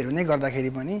कामहरू नै गर्दाखेरि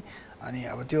पनि अनि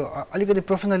अब त्यो अलिकति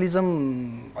प्रोफेसनलिजम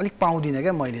अलिक पाउँदिनँ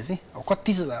क्या मैले चाहिँ अब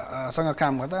कतिसँग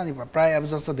काम गर्दा अनि प्रायः अब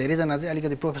जस्तो धेरैजना चाहिँ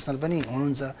अलिकति प्रोफेसनल पनि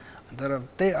हुनुहुन्छ तर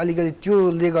त्यही अलिकति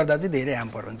त्योले गर्दा चाहिँ धेरै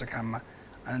ह्याम्पर हुन्छ काममा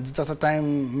अनि जस्तो टाइम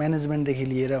म्यानेजमेन्टदेखि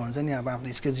लिएर हुन्छ नि अब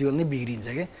आफ्नो स्केड्युल नै बिग्रिन्छ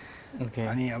क्या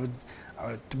अनि अब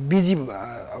बिजी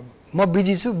म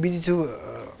बिजी छु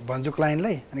भन्छु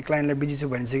क्लाइन्टलाई अनि क्लाइन्टलाई बिजी छु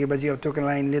भनिसकेपछि अब त्यो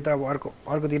क्लाइन्टले त अब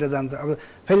अर्कोतिर जान्छ अब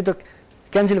फेरि त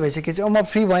क्यान्सल भइसकेपछि म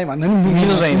फ्री भएँ भन्दा पनि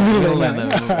मिल्दैन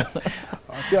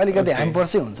त्यो अलिकति ह्याम्पर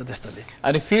चाहिँ हुन्छ त्यस्तोले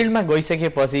अनि फिल्डमा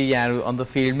गइसकेपछि यहाँहरू अन्त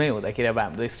फिल्डमै हुँदाखेरि अब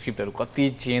हाम्रो स्क्रिप्टहरू कति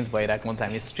चेन्ज भइरहेको हुन्छ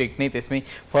हामी स्ट्रिक्ट नै त्यसमै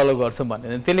फलो गर्छौँ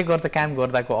भन्ने त्यसले गर्दा काम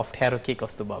गर्दाको अप्ठ्यारो के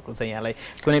कस्तो भएको छ यहाँलाई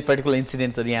कुनै पर्टिकुलर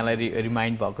इन्सिडेन्ट्सहरू यहाँलाई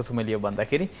रिमाइन्ड भएको छ मैले यो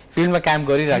भन्दाखेरि फिल्डमा काम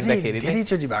गरिराख्दाखेरि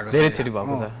धेरैचोटि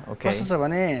भएको छ ओके कस्तो छ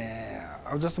भने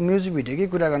अब जस्तो म्युजिक भिडियोकै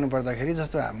कुरा गर्नुपर्दाखेरि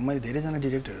जस्तो मैले धेरैजना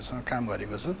डिरेक्टरहरूसँग काम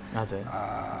गरेको छु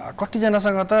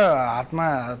कतिजनासँग त हातमा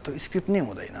त्यो स्क्रिप्ट नै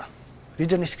हुँदैन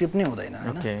रिटर्न स्क्रिप्ट नै हुँदैन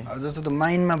हैन अब जस्तो त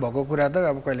माइन्डमा भएको कुरा त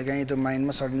अब कहिलेकाहीँ त्यो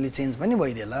माइन्डमा सडनली चेन्ज पनि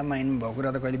भइदेला माइन्डमा भएको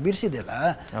कुरा त कहिले बिर्सिदेला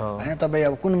हैन तपाईँ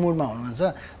अब कुन मुडमा हुनुहुन्छ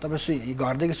तपाईँ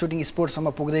घरदेखि सुटिङ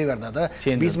स्पोर्टसम्म पुग्दै गर्दा त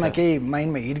बिचमा केही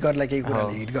माइन्डमा हिट गर्ला केही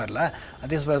कुराले हिट गर्ला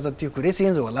त्यसपछि त त्यो कुरै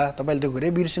चेन्ज होला तपाईँले त्यो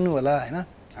कुरै बिर्सिनु होला हैन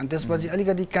अनि त्यसपछि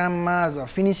अलिकति काममा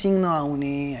फिनिसिङ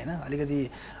नआउने हैन अलिकति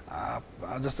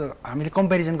जस्तो हामीले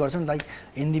कम्पेरिजन गर्छौँ लाइक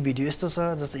हिन्दी भिडियो यस्तो छ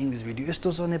जस्तो इङ्ग्लिस भिडियो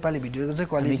यस्तो छ नेपाली भिडियोको चाहिँ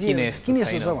क्वालिटी किन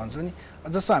यस्तो छ भन्छौँ नि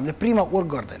जस्तो हामीले प्रीमा वर्क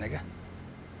गर्दैन क्या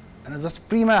होइन जस्तो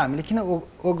प्रीमा हामीले किन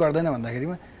वर्क गर्दैन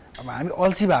भन्दाखेरिमा अब हामी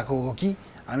अल्छी भएको हो कि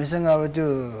हामीसँग अब त्यो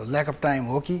ल्याक अफ टाइम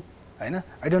हो कि होइन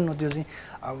आई डोन्ट नो त्यो चाहिँ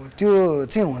अब त्यो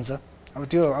चाहिँ हुन्छ अब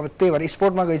त्यो अब त्यही भएर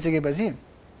स्पोर्टमा गइसकेपछि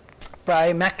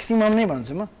प्रायः म्याक्सिमम नै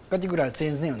भन्छु म कति कुराहरू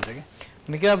चेन्ज नै हुन्छ कि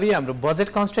निकै अब यो हाम्रो बजेट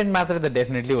कन्स्ट्रेन्ट मात्र त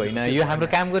डेफिनेटली होइन यो हाम्रो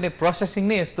काम गर्ने प्रोसेसिङ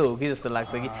नै यस्तो हो कि जस्तो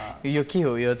लाग्छ कि यो के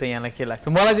हो यो चाहिँ यहाँलाई के लाग्छ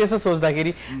मलाई चाहिँ यसो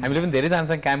सोच्दाखेरि हामीले पनि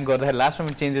धेरैजनासँग काम गर्दाखेरि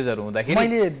लास्टमा चेन्जेसहरू हुँदाखेरि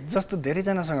मैले जस्तो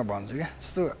धेरैजनासँग भन्छु क्या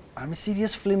जस्तो हामी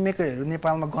सिरियस फिल्म मेकरहरू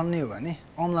नेपालमा गर्ने हो भने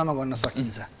अमलामा गर्न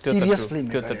सकिन्छ सिरियस फिल्म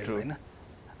मेकरहरू होइन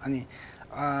अनि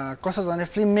कसो छ भने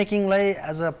फिल्म मेकिङलाई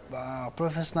एज अ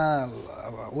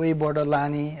प्रोफेसनल वेबाट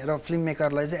लाने र फिल्म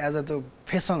मेकरलाई चाहिँ एज अ त्यो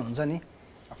फेसन हुन्छ नि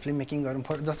फिल्म मेकिङ गर्नु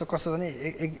जस्तो कस्तो छ भने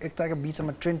एक ताको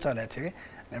बिचमा ट्रेन्ड चलेको थियो कि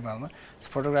नेपालमा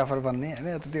फोटोग्राफर बन्ने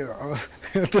होइन त्यो अब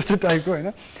त्यस्तो टाइपको होइन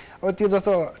अब त्यो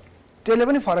जस्तो त्यसले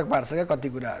पनि फरक पार्छ क्या कति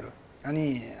कुराहरू अनि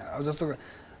अब जस्तो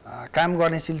काम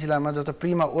गर्ने सिलसिलामा जस्तो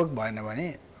प्रीमा वर्क भएन भने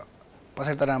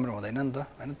पछाडि त राम्रो हुँदैन नि त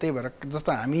होइन त्यही भएर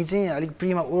जस्तो हामी चाहिँ अलिक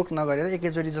प्रीमा वर्क नगरेर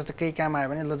एकैचोटि जस्तो केही काम आयो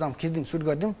भने ल जाउँ खिचिदिउँ सुट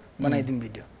गरिदिउँ बनाइदिउँ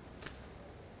भिडियो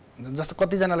जस्तो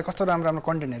कतिजनाले कस्तो राम्रो राम्रो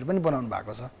कन्टेन्टहरू पनि बनाउनु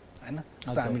भएको छ होइन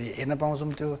जस्तो हामीले हेर्न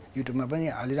पाउँछौँ त्यो युट्युबमा पनि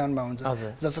हालिरहनु भएको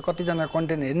हुन्छ जस्तो कतिजना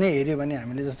कन्टेन्ट हेऱ्यो भने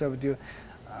हामीले जस्तो अब त्यो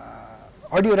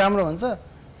अडियो राम्रो हुन्छ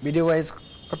भिडियो वाइज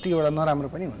कतिवटा नराम्रो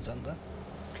पनि हुन्छ नि त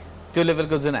त्यो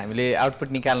लेभलको जुन हामीले आउटपुट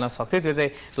निकाल्न सक्थ्यो त्यो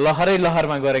चाहिँ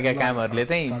लहरमा गरेका कामहरूले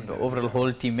चाहिँ ओभरअल होल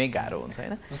टिममै गाह्रो हुन्छ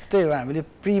होइन जस्तो त्यही हो हामीले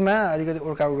प्रीमा अलिकति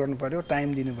वर्कआउट गर्नु पऱ्यो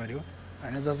टाइम दिनु पऱ्यो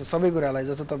होइन जस्तो सबै कुरालाई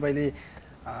जस्तो तपाईँले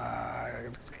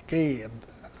केही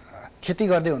खेती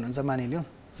गर्दै हुनुहुन्छ मानिलिउँ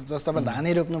जस्तो अब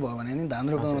धानै रोप्नु भयो भने नि धान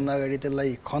रोप्नुभन्दा अगाडि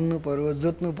त्यसलाई खन्नु पऱ्यो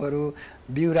जोत्नु पऱ्यो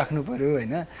बिउ राख्नु पऱ्यो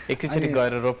होइन एकैचोटि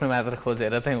गएर रोप्नु मात्र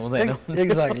खोजेर चाहिँ हुँदैन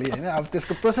एक्ज्याक्टली होइन अब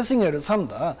त्यसको प्रोसेसिङहरू छ नि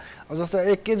त अब जस्तो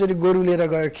एकैचोटि गोरु लिएर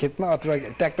गयो खेतमा अथवा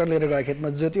ट्र्याक्टर लिएर गयो खेतमा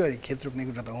जोत्यो अनि खेत रोप्ने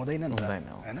कुरा त हुँदैन नि त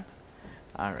होइन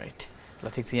अलराइट ल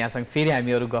ठिक छ यहाँसँग फेरि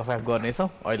हामी अरू गफ गर्नेछौँ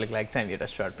अहिलेको लागि चाहिँ हामी एउटा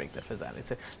सर्ट ब्रेकतर्फ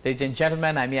जानेछौँ लेडिज एन्ड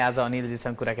जेन्टलम्यान हामी आज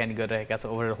अनिलजीसँग कुराकानी गरिरहेका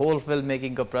छौँ ओभर होल फिल्म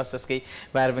मेकिङको प्रोसेसकै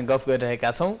बारेमा गफ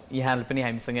गरिरहेका छौँ यहाँले पनि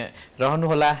हामीसँग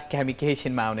रहनुहोला कि हामी केही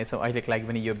छिनमा आउनेछौँ अहिलेको लागि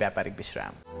पनि यो व्यापारिक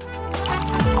विश्राम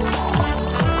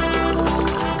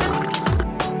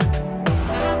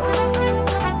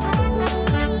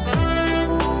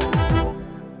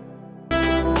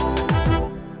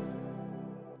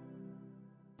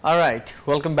अलराइट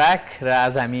वेलकम ब्याक र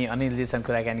आज हामी अनिलजीसँग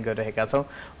कुराकानी गरिरहेका छौँ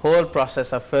होल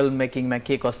प्रोसेस अफ फिल्म मेकिङमा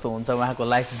के कस्तो हुन्छ उहाँको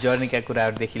लाइफ जर्नीका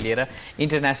कुराहरूदेखि लिएर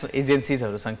इन्टरनेसनल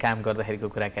एजेन्सिजहरूसँग काम गर्दाखेरिको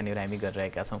कुराकानीहरू हामी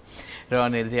गरिरहेका छौँ र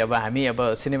अनिलजी अब हामी अब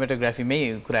सिनेमेटोग्राफीमै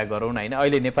कुरा गरौँ न होइन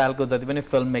अहिले नेपालको जति पनि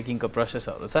फिल्म मेकिङको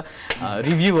प्रोसेसहरू छ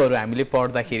रिभ्यूहरू हामीले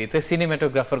पढ्दाखेरि चाहिँ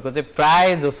सिनेमेटोग्राफरको चाहिँ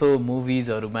प्राय जसो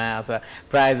मुभिजहरूमा अथवा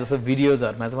प्राय जसो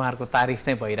भिडियोजहरूमा चाहिँ उहाँहरूको तारिफ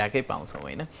चाहिँ भइरहेकै पाउँछौँ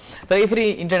होइन तर यसरी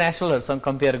इन्टरनेसनलहरूसँग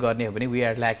कम्पेयर गर्ने हो भने वी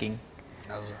आर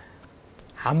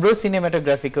हाम्रो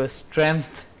सिनेमेटोग्राफीको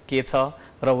स्ट्रेन्थ के छ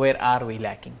र वेयर आर वी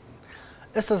ल्याकिङ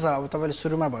यस्तो छ अब तपाईँले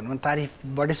सुरुमा भन्नु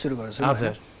तारिफबाटै सुरु गर्छु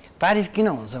हजुर तारिफ किन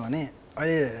हुन्छ भने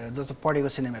अहिले जस्तो पढेको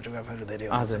सिनेमेटोग्राफरहरू धेरै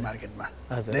हुन्छ मार्केटमा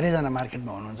धेरैजना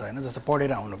मार्केटमा हुनुहुन्छ होइन जस्तो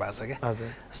पढेर आउनु भएको छ क्या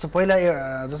जस्तो पहिला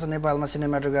जस्तो नेपालमा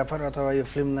सिनेमेटोग्राफर अथवा यो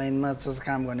फिल्म लाइनमा जस्तो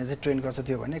काम गर्ने चाहिँ ट्रेन कस्तो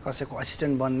थियो भने कसैको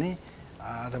असिस्टेन्ट बन्ने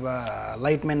अथवा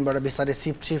लाइटम्यानबाट बिस्तारै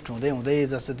सिफ्ट हुँदै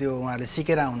जस्तो त्यो उहाँले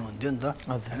सिकेर आउनुहुन्थ्यो नि त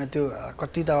होइन त्यो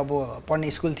कति त अब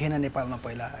पढ्ने स्कुल थिएन नेपालमा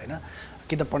पहिला होइन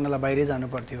कि त पढ्नलाई बाहिरै जानु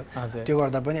पर्थ्यो त्यो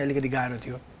गर्दा पनि अलिकति गाह्रो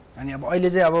थियो अनि अब अहिले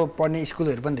चाहिँ अब पढ्ने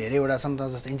स्कुलहरू पनि धेरैवटा छन् त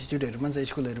जस्तो इन्स्टिट्युटहरू पनि छ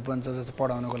स्कुलहरू पनि छ जस्तो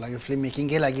पढाउनको लागि फिल्म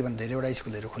मेकिङकै लागि पनि धेरैवटा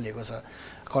स्कुलहरू खोलेको छ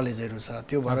कलेजहरू छ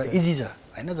त्यो भएर इजी छ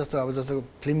होइन जस्तो अब जस्तो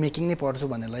फिल्म मेकिङ नै पढ्छु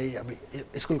भन्नेलाई अब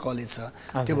स्कुल कलेज छ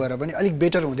त्यो भएर पनि अलिक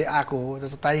बेटर हुँदै आएको हो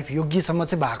जस्तो तारिफ योग्यसम्म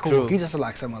चाहिँ भएको हो कि जस्तो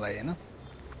लाग्छ मलाई होइन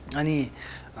अनि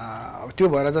त्यो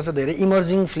भएर जस्तो धेरै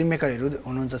इमर्जिङ फिल्म मेकरहरू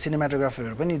हुनुहुन्छ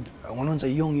सिनेमाटोग्राफरहरू पनि हुनुहुन्छ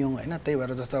यङ होइन त्यही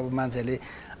भएर जस्तो अब मान्छेहरूले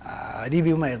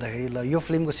रिभ्यूमा हेर्दाखेरि ल यो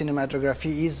फिल्मको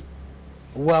सिनेमाटोग्राफी इज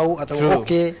वाउ अथवा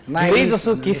ओके नाइस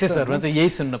जस्तो केसेसहरुमा चाहिँ यही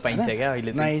सुन्न पाइन्छ क्या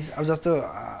अहिले चाहिँ नाइस अब जस्तो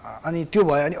अनि त्यो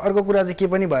भयो अनि अर्को कुरा चाहिँ के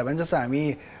पनि भयो भने जस्तो हामी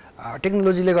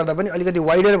टेक्नोलोजीले गर्दा पनि अलिकति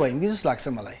वाइडर भयौँ कि जस्तो लाग्छ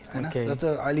मलाई होइन जस्तो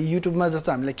अहिले युट्युबमा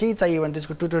जस्तो हामीलाई केही चाहियो भने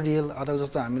त्यसको ट्युटोरियल अथवा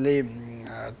जस्तो हामीले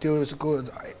त्यसको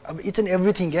अब इच एन्ड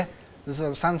एभ्रिथिङ क्या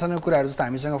जस्तो सानो कुराहरू जस्तो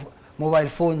हामीसँग मोबाइल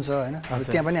फोन छ होइन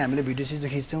त्यहाँ पनि हामीले भिडियो सिडियो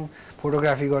खिच्छौँ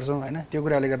फोटोग्राफी गर्छौँ होइन त्यो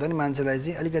कुराले गर्दा पनि मान्छेलाई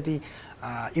चाहिँ अलिकति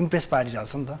इम्प्रेस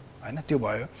पारिरहेछ नि त होइन त्यो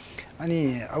भयो अनि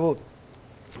अब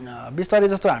बिस्तारै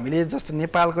जस्तो हामीले जस्तो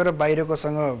नेपालको र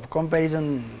बाहिरकोसँग कम्पेरिजन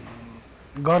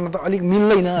गर्न त अलिक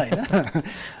मिल्दैन होइन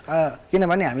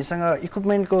किनभने हामीसँग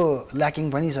इक्विपमेन्टको ल्याकिङ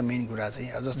पनि छ मेन कुरा चाहिँ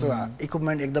जस्तो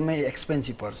इक्विपमेन्ट एकदमै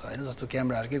एक्सपेन्सिभ पर्छ होइन जस्तो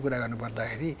क्यामेराहरूकै कुरा गर्नु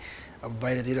पर्दाखेरि अब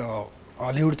बाहिरतिर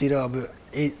हलिउडतिर अब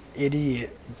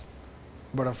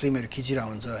एडीबाट फिल्महरू खिचिरहेको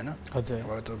हुन्छ होइन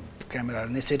अब त्यो क्यामेराहरू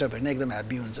नै सेटअपहरू नै एकदम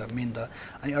ह्याप्पी हुन्छ मेन त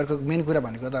अनि अर्को मेन कुरा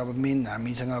भनेको त अब मेन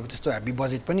हामीसँग अब त्यस्तो ह्याप्पी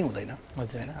बजेट पनि हुँदैन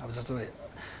होइन अब जस्तो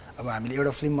अब हामीले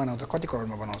एउटा फिल्म बनाउँदा कति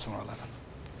करोडमा बनाउँछौँ होला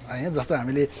होइन जस्तो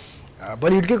हामीले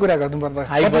बलिउडकै कुरा गर्नुपर्दा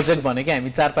हाई बजेट भनेको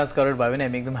हामी 4-5 करोड भयो भने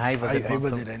हामी एकदम हाई बजेट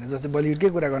होइन जस्तै बलिउडकै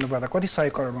कुरा गर्नुपर्दा कति 100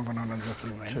 करोडमा बनाउनु हुन्छ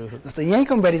फिल्म होइन जस्तै यहीँ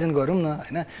कम्पेरिजन गरौँ न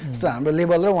होइन जस्तो हाम्रो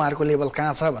लेभल र उहाँहरूको लेभल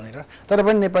कहाँ छ भनेर तर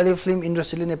पनि नेपाली फिल्म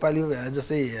इन्डस्ट्रीले नेपाली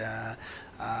जस्तै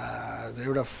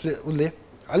एउटा उसले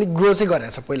अलिक ग्रो चाहिँ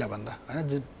गरेको छ पहिलाभन्दा होइन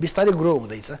बिस्तारै ग्रो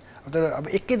हुँदैछ तर अब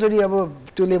एकैचोटि अब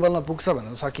त्यो लेभलमा पुग्छ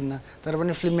भन्न सकिन्न तर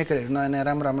पनि फिल्म मेकरहरू नयाँ नयाँ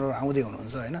राम्रो राम्रो आउँदै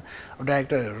हुनुहुन्छ होइन अब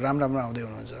डाइरेक्टरहरू राम्रो राम्रो आउँदै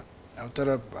हुनुहुन्छ अब तर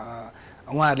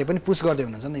उहाँहरूले पनि पुस गर्दै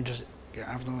हुनुहुन्छ नि इन्ट्रेस्ट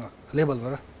आफ्नो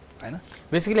लेभलबाट होइन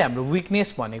बेसिकली हाम्रो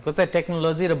विकनेस भनेको चाहिँ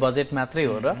टेक्नोलोजी र बजेट मात्रै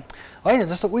हो र होइन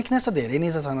जस्तो विकनेस त धेरै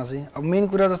नै छ चाहिँ अब मेन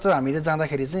कुरा जस्तो हामीले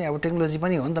जाँदाखेरि चाहिँ अब टेक्नोलोजी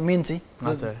पनि हो नि त मेन चाहिँ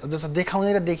जस्तो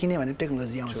देखाउने र देखिने भने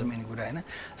टेक्नोलोजी आउँछ मेन कुरा होइन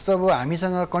जस्तो अब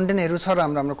हामीसँग कन्टेन्टहरू छ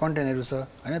राम्रो राम्रो कन्टेन्टहरू छ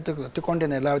होइन त्यो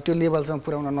कन्टेन्टहरूलाई अब त्यो लेभलसम्म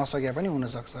पुर्याउन नसके पनि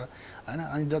हुनसक्छ होइन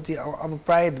अनि जति अब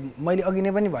प्रायः मैले अघि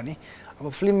नै पनि भने अब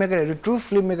फिल्म मेकरहरू ट्रु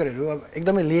फिल्म मेकरहरू अब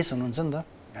एकदमै लेस हुनुहुन्छ नि त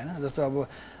होइन जस्तो अब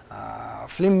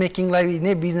फिल्म मेकिङलाई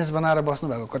नै बिजनेस बनाएर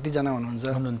बस्नुभएको कतिजना हुनुहुन्छ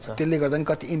त्यसले गर्दा नि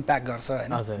कति इम्प्याक्ट गर्छ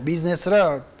होइन बिजनेस र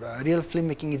real film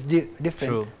making is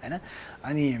different होइन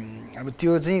अनि अब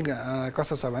त्यो चाहिँ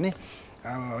कस्तो छ भने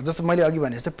जस्तो मैले अघि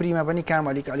भने जस्तो प्रीमा पनि काम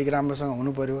अलिक राम्रोसँग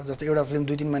हुनु पर्यो जस्तो एउटा फिल्म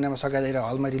 2-3 महिनामा सकाएर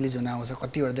हलमा रिलिज हुन आउँछ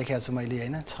कतिवटा देखाएको छु मैले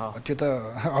होइन त्यो त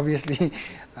अभियसली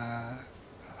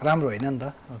राम्रो होइन नि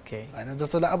त ओके होइन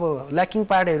जस्तो अब ल्याकिङ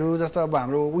पार्टहरू जस्तो अब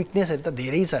हाम्रो विकनेसहरू त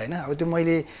धेरै छ होइन अब त्यो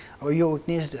मैले अब यो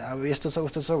विकनेस अब यस्तो छ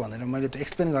उस्तो छ भनेर मैले त्यो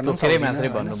एक्सप्लेन गर्न सक्दिनँ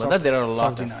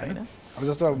अब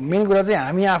जस्तो मेन कुरा चाहिँ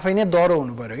हामी आफै नै डरो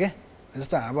हुनु पर्यो क्या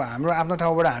जस्तो अब हाम्रो आफ्नो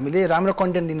ठाउँबाट हामीले राम्रो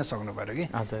कन्टेन्ट दिन सक्नु पर्यो कि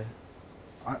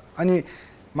अनि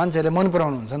मान्छेहरूले मन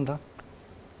पराउनुहुन्छ नि त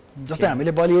जस्तै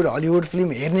हामीले बलिउड हलिउड फिल्म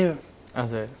हेर्ने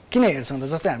किन हेर्छौँ त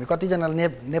जस्तै हामी कतिजनाले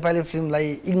नेपाली फिल्मलाई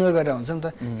इग्नोर गरेर हुन्छ नि त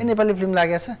ए नेपाली फिल्म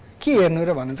लागेको छ के हेर्नु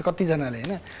र भन्नुहुन्छ कतिजनाले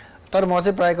होइन तर म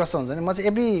चाहिँ प्रायः कस्तो हुन्छ नि म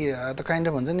चाहिँ एभ्री त काइन्ड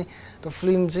अफ हुन्छ नि त्यो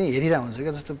फिल्म चाहिँ हेरिरहेको हुन्छु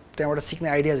क्या जस्तो त्यहाँबाट सिक्ने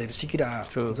आइडियाजहरू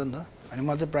सिकिरहेको हुन्छ नि त अनि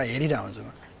म चाहिँ प्रायः हेरिरहेको हुन्छु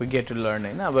वी गेट टु लर्न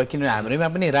होइन अब किनभने हाम्रैमा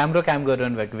पनि राम्रो काम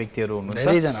गरिरहनु भएको व्यक्तिहरू हुनुहुन्छ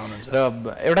धेरैजना हुनुहुन्छ र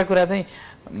एउटा कुरा चाहिँ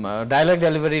डायलग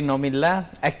डेलिभरी नमिल्ला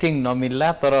एक्टिङ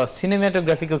नमिल्ला तर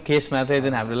सिनेमेटोग्राफीको केसमा चाहिँ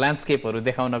जुन हाम्रो ल्यान्डस्केपहरू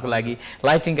देखाउनको लागि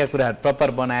लाइटिङका कुराहरू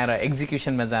प्रपर बनाएर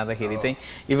एक्जिक्युसनमा जाँदाखेरि चाहिँ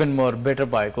इभन मोर बेटर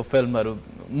भएको फिल्महरू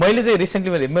मैले चाहिँ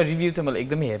रिसेन्टली म रिभ्यू चाहिँ मैले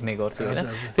एकदमै हेर्ने गर्छु होइन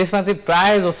त्यसमा चाहिँ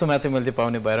प्रायः जसोमा चाहिँ मैले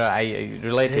पाउने भएर आई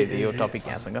रिलेटेड यो टपिक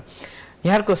यहाँसँग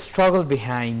यहाँको स्ट्रगल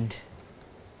बिहाइन्ड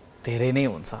धेरै नै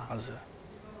हुन्छ हजुर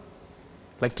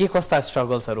लाइक के कस्ता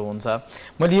स्ट्रगल्सहरू हुन्छ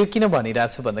मैले यो किन भनिरहेको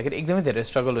छु भन्दाखेरि एकदमै धेरै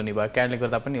स्ट्रगल हुने भएको कारणले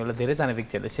गर्दा पनि होला धेरैजना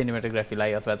व्यक्तिहरूले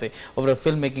सिनेमेटोग्राफीलाई अथवा चाहिँ ओभरअल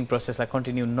फिल्म मेकिङ प्रोसेसलाई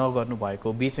कन्टिन्यू नगर्नु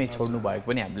भएको बिचमै छोड्नु भएको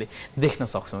पनि हामीले देख्न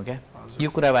सक्छौँ क्या यो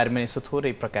कुरा बारेमा यसो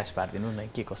थोरै प्रकाश पारिदिनु न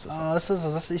के कसो छ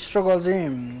जस्तो स्ट्रगल चाहिँ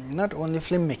नट ओन्ली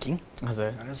फिल्म मेकिङ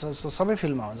हजुर सबै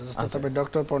फिल्ममा हुन्छ जस्तो तपाईँ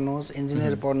डक्टर पढ्नुहोस्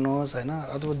इन्जिनियर पढ्नुहोस् होइन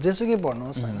अथवा जेसुकै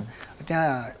पढ्नुहोस् होइन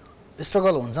त्यहाँ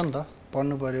स्ट्रगल हुन्छ नि त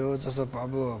पढ्नु पऱ्यो जस्तो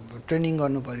अब ट्रेनिङ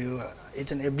गर्नु पऱ्यो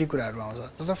इच एन्ड एभ्री कुराहरू आउँछ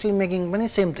जस्तो फिल्म मेकिङ पनि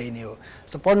सेम त्यही नै हो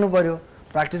जस्तो पढ्नु पऱ्यो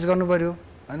प्र्याक्टिस गर्नु पऱ्यो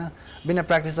होइन बिना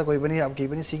प्र्याक्टिस त कोही पनि अब केही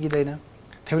पनि सिकिँदैन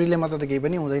थ्योरीले मात्र त केही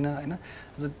पनि हुँदैन होइन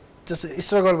जस्तो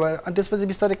स्ट्रगल भयो अनि त्यसपछि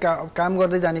बिस्तारै काम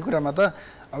गर्दै जाने कुरामा त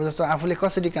अब जस्तो आफूले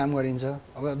कसरी काम गरिन्छ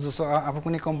अब जस्तो आफू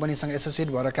कुनै कम्पनीसँग एसोसिएट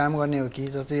भएर काम गर्ने हो कि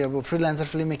जस्तै अब फ्रिलान्सर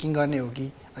फिल्म मेकिङ गर्ने हो कि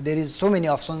there is so many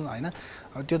option होइन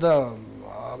अब त्यो त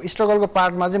स्ट्रगलको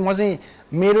पार्टमा चाहिँ म चाहिँ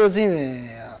मेरो चाहिँ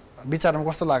विचारमा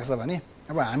कस्तो लाग्छ भने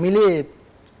अब हामीले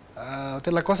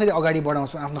त्यसलाई कसरी अगाडि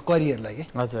बढाउँछौँ आफ्नो करियरलाई कि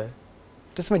हजुर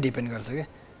त्यसमै डिपेन्ड गर्छ क्या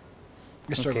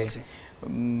स्ट्रगल चाहिँ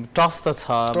टफ त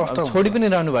छ छोडी पनि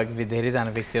रहनु भएको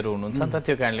धेरैजना व्यक्तिहरू हुनुहुन्छ नि त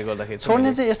त्यो कारणले गर्दाखेरि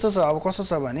छोड्ने चाहिँ यस्तो छ अब कस्तो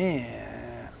छ भने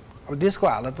अब देशको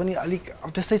हालत पनि अलिक अब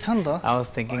त्यस्तै छ नि त I was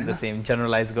thinking the same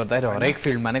generalise गर्दाखेरि हरेक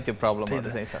फिल्डमा नै त्यो प्रब्लमहरू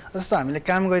चाहिँ छ जस्तो हामीले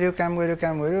काम गर्यो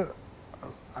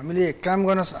हामीले काम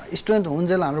गर्न स्ट्रेन्थ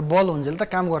हुन्जेल हाम्रो बल हुन्जेल त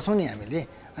काम गर्छौँ नि हामीले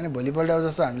अनि भोलिपल्ट अब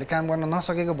जस्तो हामीले काम गर्न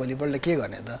नसकेको भोलिपल्ट के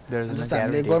गर्ने त जस्तो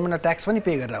हामीले गभर्मेन्टलाई ट्याक्स पनि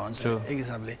पे गरेर हुन्छौँ एक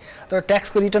हिसाबले तर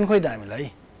ट्याक्सको रिटर्न खोइ त हामीलाई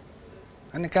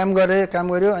अनि काम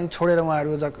गर्यो अनि छोडेर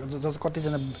उहाँहरू जस्तो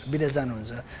कतिजना विदेश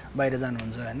जानुहुन्छ बाहिर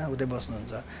जानुहुन्छ होइन उतै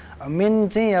बस्नुहुन्छ मेन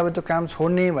चाहिँ अब त्यो काम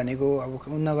छोड्ने भनेको अब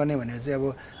नगर्ने भनेको चाहिँ अब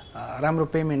राम्रो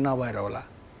पेमेन्ट नभएर होला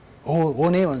हो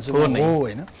नै भन्छु हो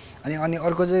होइन अनि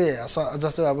अर्को चाहिँ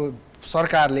जस्तो अब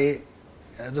सरकारले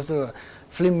जस्तो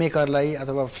फिल्म मेकरलाई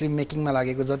अथवा फिल्म मेकिङमा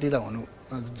लागेको जतिजना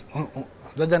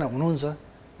हुनुहुन्छ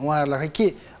उहाँहरूलाई के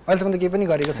अहिलेसम्म त केही पनि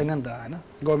गरेको छैन नि त होइन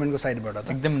गभर्मेन्टको साइडबाट त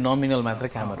एकदम नोमिनल मात्रै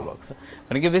कामहरू भएको छ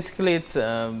भनेको बेसिकली इट्स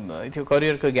त्यो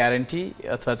करियरको ग्यारेन्टी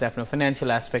अथवा चाहिँ आफ्नो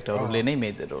फाइनेन्सियल एस्पेक्टहरूले नै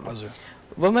मेजर रोल हजुर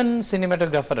वुमेन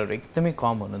सिनेमाटोग्राफरहरू एकदमै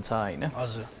कम हुनुहुन्छ होइन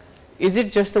हजुर Is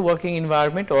it just the working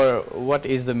environment or what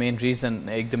is the main reason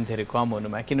एकदम धेरै कम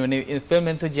हुनुमा किनभने फिल्म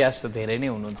एन्थुजियास्ट त धेरै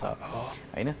नै हुनुहुन्छ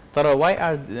हैन तर why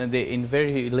are they in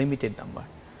very limited number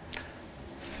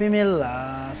female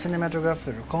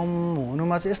सिनेमाटोग्राफरहरू कम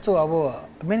हुनुमा चाहिँ यस्तो अब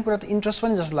मेन कुरा त इन्ट्रेस्ट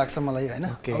पनि जस्तो लाग्छ मलाई हैन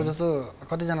अब जस्तो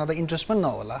कतिजना त इन्ट्रेस्ट पनि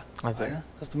नहोला हैन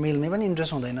जस्तो मेलमै पनि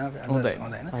इन्ट्रेस्ट हुँदैन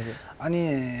अनि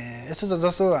यस्तो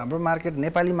जस्तो हाम्रो मार्केट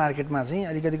नेपाली मार्केटमा चाहिँ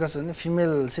अलिकति कस्तो भने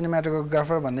फिमेल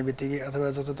सिनेमाटोग्राफर भन्ने बित्तिकै अथवा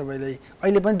जस्तो तपाईलाई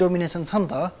अहिले पनि डोमिनेसन छ नि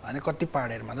त हैन कति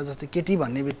पार्टहरुमा त जस्तै केटी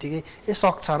भन्ने बित्तिकै ए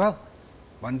सक्छ र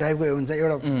भन्ने टाइपको हुन्छ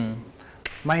एउटा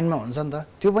माइन्डमा हुन्छ नि त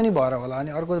त्यो पनि भएर होला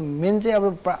अनि अर्को मेन चाहिँ अब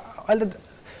अहिले त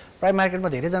प्राय मार्केटमा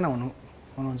धेरै जना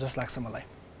हुनुहुन्छ जस्तो लाग्छ मलाई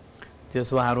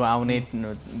जस उहाँहरु आउने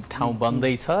ठाउँ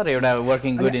बन्दै छ र एउटा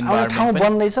वर्किङ गुड इन्भाइरोमेन्ट ठाउँ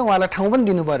बन्दै छ उहाँलाई ठाउँ पनि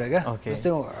दिनु पर्यो क्या जस्तै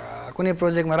कुनै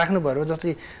प्रोजेक्टमा राख्नु पर्यो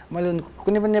जस्तै मैले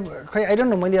कुनै पनि खै आई डोन्ट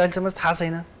नो मैले अहिलेसम्म थाहा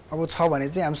छैन अब छ भने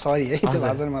चाहिँ आम सरी है त्यो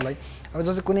भाषा मलाई अब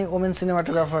जस्तै कुनै वुमेन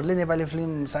सिनेमाटोग्राफरले नेपाली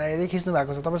फिल्म सायदै खिच्नु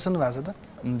भएको छ तपाईं सुन्नु भएको छ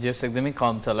त जस एकदमै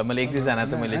कम छ ल मैले एक दुई जना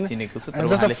चाहिँ मैले चिनेको छु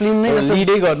तर जस्तो फिल्म नै जस्तो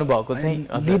लिडै गर्नु भएको चाहिँ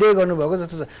लिडै गर्नु भएको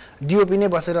जस्तो डिओपी नै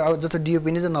बसेर अब जस्तो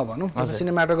डिओपी नै चाहिँ नभनौं जस्तो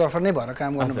सिनेमाटोग्राफर नै भएर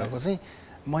काम गर्नु भएको चाहिँ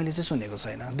मैले चाहिँ सुनेको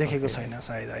छैन देखेको छैन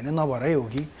सायद हैन नभरै हो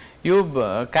कि यो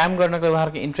काम गर्नको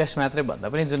उहाँहरुको इन्ट्रेस्ट मात्रै भन्दा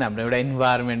पनि जुन हाम्रो एउटा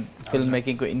इन्भाइरोमेन्ट फिल्म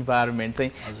मेकिङको इन्भाइरोमेन्ट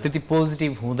चाहिँ त्यति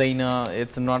पोजिटिभ हुँदैन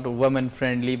इट्स नट वुमन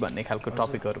फ्रेन्डली भन्ने खालको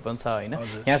टपिकहरु पनि छ हैन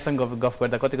यहाँसँग गफ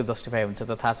गर्दा कतिको जस्टिफाई हुन्छ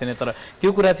त थाहा छैन तर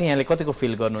त्यो कुरा चाहिँ यहाँले कतिको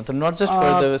फिल गर्नुहुन्छ not just for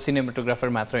the cinematographer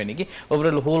मात्र हैन कि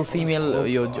ओभरअल होल फिमेल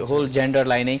यो होल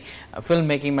जेन्डरलाई नै फिल्म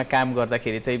मेकिङमा काम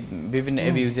गर्दाखेरि चाहिँ विभिन्न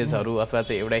एब्युजेसहरु अथवा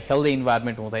चाहिँ एउटा हेल्दी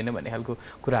इन्भाइरोमेन्ट हुँदैन भन्ने खालको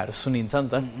कुराहरु सुनिन्छ नि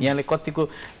त यहाँले कतिको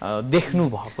देख्नु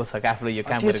भएको छ आफूले यो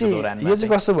काम गरेको दौरानमा यो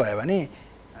चाहिँ कस्तो भयो भने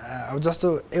अब जस्तो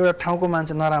एउटा ठाउँको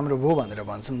मान्छे नराम्रो भयो भनेर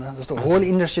भन्छौं न जस्तो होल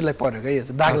इन्डस्ट्रीलाई पर्यो के यो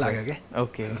चाहिँ दाग लाग्यो के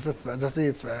ओके जस्तै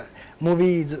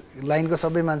मुभी लाइनको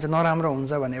सबै मान्छे नराम्रो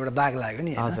हुन्छ भन्ने एउटा दाग लाग्यो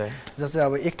नि हैन जस्तै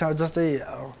अब एक ठाउँ जस्तै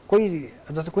कोही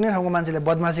जस्तो कुनै ठाउँको मान्छेले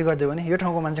बदमाशी गर्दियो भने यो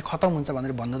ठाउँको मान्छे खतम हुन्छ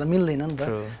भनेर भन्नु त मिल्दैन नि त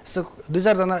सो दुई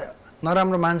चार जना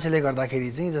नराम्रो मान्छेले गर्दाखेरि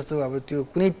चाहिँ जस्तो अब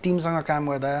त्यो कुनै टिमसँग काम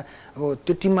गर्दा अब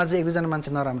त्यो टिममा चाहिँ एक दुई जना मान्छे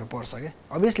नराम्रो पर्छ के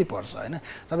अभियसली पर्छ हैन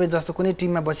तपाई जस्तो कुनै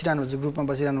टिममा बसिरहनु हुन्छ ग्रुपमा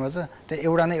बसिरहनु भएको छ त्यहाँ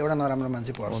एउटा न एउटा नराम्रो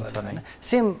मान्छे पर्छ हैन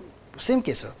सेम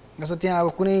के छ जस्तो त्यहाँ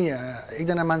अब कुनै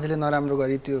एकजना मान्छेले नराम्रो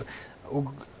गरी त्यो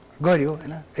गर्यो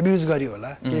हैन एब्युज गर्यो होला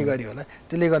के गर्यो होला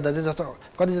त्यसले गर्दा चाहिँ जस्तो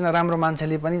कतिजना राम्रो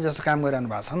मान्छेले पनि जस्तो काम गरिरहनु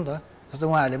भएको छ नि त जस्तो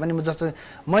उहाँहरूले पनि जस्तो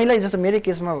मैले जस्तो मेरो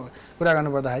केसमा कुरा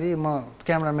गर्नु पर्दाखेरि म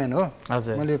क्यामेराम्यान हो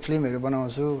मैले फिल्महरु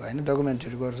बनाउँछु हैन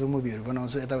डकुमेन्ट्रीहरु गर्छु मुभीहरु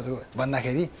बनाउँछु यताउता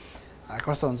भन्दाखेरि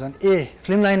कस्तो हुन्छ ए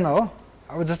फिल्म लाइनमा हो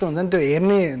अब जस्तो हुन्छ नि त्यो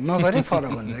हेर्ने नजरै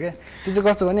फरक हुन्छ के त्यो चाहिँ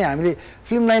कस्तो भने हामीले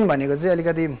फिल्म लाइन भनेको चाहिँ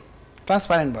अलिकति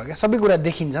ट्रान्सपारेन्ट भयो के सबै कुरा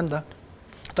देखिन्छ नि त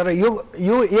तर यो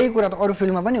यही कुरा त अरु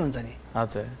फिल्ममा पनि हुन्छ नि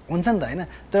हजुर हुन्छ नि त हैन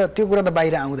तर त्यो कुरा त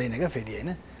बाहिर आउँदैन के फेरि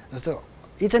हैन जस्तो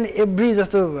इच एन्ड एभ्री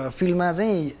जस्तो फिल्ममा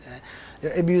चाहिँ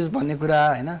एब्युज भन्ने कुरा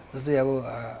हैन जस्तै अब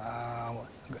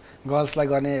गर्ल्सलाई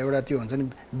गर्ने एउटा त्यो हुन्छ नि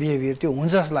बिहेभियर त्यो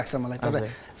हुन्छ जस्तो लाग्छ मलाई तर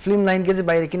फिल्म लाइन के चाहिँ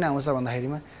बाहिर किन आउँछ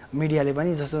भन्दाखेरिमा मिडियाले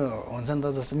पनि जस्तो हुन्छ नि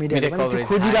त जस्तो मिडियाले पनि त्यो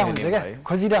खोजिरा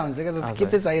हुन्छ क्या जस्तो के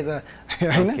चाहिँ चाहियो त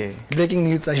हैन ब्रेकिङ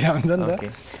न्यूज चाहियो हुन्छ नि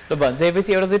त ल भन्छपछि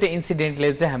एउटा दुईटा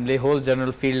इन्सिडेन्टले चाहिँ हामीले होल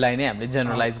जनरल फिल्डलाई नै हामीले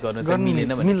जनरलाइज गर्नु चाहिँ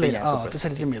मिलेन भन्ने चाहिँ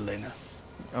त्यसरी चाहिँ मिल्दैन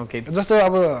ओके जस्तो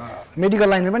अब मेडिकल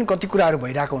लाइनमा पनि कति कुराहरु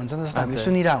भइराको हुन्छ जस्तो हामी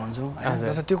सुनिरा हुन्छौं हैन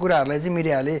जस्तो त्यो कुराहरुलाई चाहिँ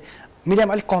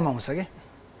मिडियामा अलिक कम आउँछ के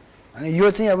अनि यो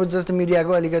चाहिँ अब जस्तो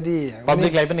मिडियाको अलिकति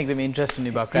पब्लिकलाई पनि एकदम इन्ट्रेस्ट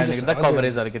हुने भएको कारणले गर्दा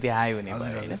कभरेज अलिकति हाई हुने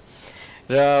भयो हैन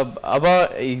र अब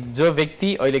जो व्यक्ति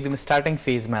अहिले एकदम स्टार्टिङ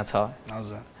फेजमा छ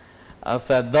हजुर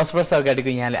अथवा 10 वर्ष अगाडिको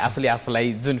यहाँले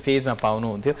आफूलाई जुन फेजमा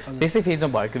पाउनुहुन्थ्यो त्यस्तै फेजमा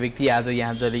भएको व्यक्ति आज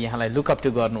यहाँ जसले यहाँलाई लुक अप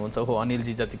टु गर्नुहुन्छ हो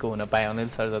अनिलजी जतिको हुन पाए अनिल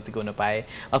सर जतिको हुन पाए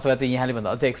अथवा चाहिँ यहाँले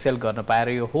भन्दा अझै एक्सेल गर्न पाएर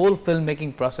यो होल फिल्म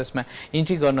मेकिङ प्रोसेसमा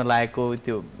इन्ट्री गर्न लागेको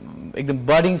त्यो एकदम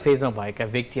बर्डिङ फेजमा भएका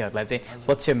व्यक्तिहरूलाई चाहिँ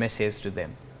what's your message to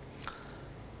them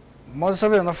म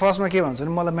सबैभन्दा फर्स्टमा के भन्छु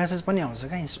भने मलाई मेसेज पनि आउँछ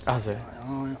क्या हजुर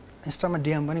इन्स्टामा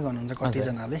डीएम पनि गर्नुहुन्छ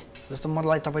कतिजनाले जस्तो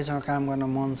मलाई तपाईसँग काम गर्न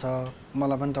मन छ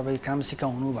मलाई पनि तपाई काम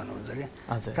सिकाउनु भन्नुहुन्छ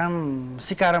के काम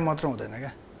सिकाएर मात्र हुँदैन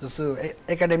क्या जस्तो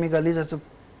एकाडेमिकली जस्तो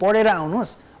पढेर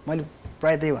आउनुस् मैले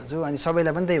प्राय त्यही भन्छु अनि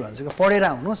सबैलाई पनि त्यही भन्छु कि पढेर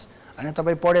आउनुस् अनि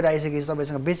तपाई पढेर आइसकेपछि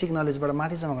तपाईसँग बेसिक नलेजबाट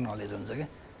माथिसम्मको नलेज हुन्छ के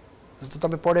जस्तो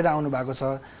तपाई पढेर आउनु भएको छ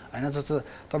हैन जस्तो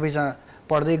तपाईसँग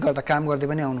पढ्दै गर्दा काम गर्दै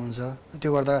पनि आउनुहुन्छ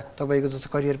त्यो गर्दा तपाईको जस्तो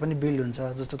करियर पनि बिल्ड हुन्छ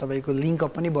जस्तो तपाईको लिंक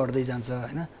अप पनि बढ्दै जान्छ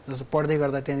हैन जस्तो पढ्दै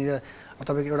गर्दा त्यहाँनिर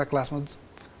तपाईको एउटा क्लासमा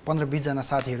 15-20 जना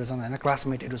साथीहरु छन् हैन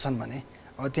क्लासमेटहरु छन् भने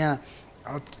अब त्यहाँ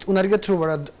उनीहरुको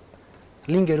थ्रुबाट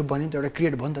लिंकहरु बन्यो त एउटा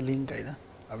क्रिएट भयो नि त लिंक हैन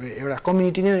अब एउटा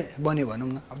कम्युनिटी नै बन्यो भनौं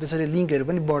न अब त्यसरी लिंकहरु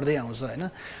पनि बढ्दै आउँछ हैन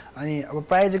अनि अब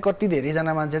प्राय चाहिँ कति धेरै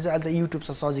जना मान्छे चाहिँ अहिले त युट्युब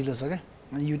छ सजिलो छ के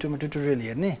अनि युट्युबमा ट्युटोरियल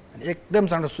हेर्ने अनि एकदम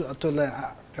चाँडो त्यसलाई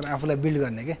आफूलाई बिल्ड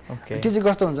गर्ने के त्यो चाहिँ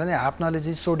कस्तो हुन्छ भने half knowledge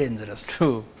is so dangerous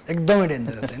एकदमै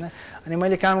डेन्जरस होइन अनि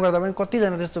मैले काम गर्दा पनि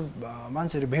कतिजना त्यस्तो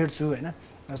मान्छेहरू भेट्छु होइन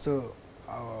जस्तो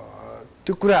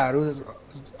त्यो कुराहरू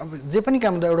अब जे पनि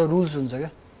काम गर्दा एउटा रुल्स हुन्छ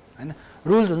क्या होइन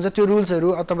रुल्स हुन्छ त्यो रुल्सहरू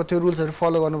अथवा त्यो रुल्सहरू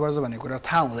फलो गर्नुपर्छ भन्ने कुरा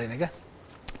थाहा हुँदैन क्या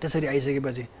त्यसरी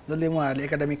आइसकेपछि जसले उहाँहरूले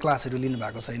एकाडेमिक क्लासहरू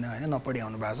लिनुभएको छैन होइन नपढी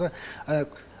आउनु भएको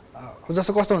छ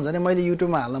जस्तो कस्तो हुन्छ भने मैले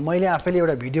युट्युबमा हाल्दा मैले आफैले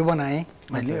एउटा भिडियो बनाएँ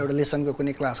मैले एउटा लेसनको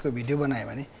कुनै क्लासको भिडियो बनाएँ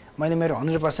भने मैले मेरो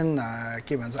 100%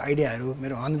 के भन्छ आइडियाहरू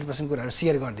मेरो 100% कुराहरू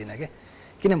सेयर गर्दिनँ क्या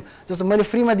किन जस्तो मैले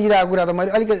फ्रीमा दिइरहेको कुरा त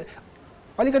मैले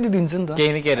अलिकति दिन्छु नि त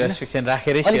केही न केही रेस्ट्रिक्सन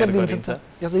राखेरै सेयर गरिन्छ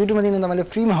जस्तो युट्युबमा दिनु त मैले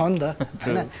फ्रीमा हो नि त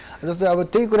हैन जस्तो अब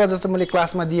त्यही कुरा जस्तो मैले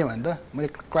क्लासमा दिएँ भने त मैले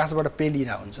क्लासबाट पे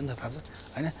लिइरहेको हुन्छु नि त थाहा छ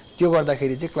हैन त्यो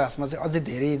गर्दाखेरि चाहिँ क्लासमा चाहिँ अझै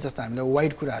धेरै जस्तो हामीले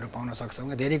वाइड कुराहरू पाउन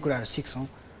सक्छौँ धेरै कुराहरू सिक्छौँ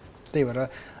त्यही भएर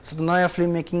जस्तो नयाँ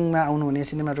फिल्म मेकिङमा आउनुहुने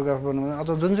सिनेमाटोग्राफर बन्नुहुने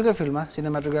अथवा जुनसुकै फिल्ममा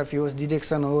सिनेमाटोग्राफी होस्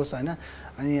डिरेक्सन होस् होइन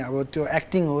अनि अब त्यो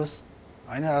एक्टिङ होस्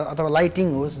होइन अथवा लाइटिङ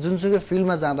होस् जुनसुकै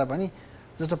फिल्डमा जाँदा पनि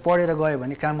जस्तो पढेर गयो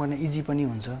भने काम गर्न इजी पनि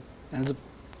हुन्छ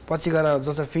पछि गएर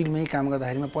जस्तो फिल्डमै काम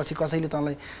गर्दाखेरिमा पछि कसैले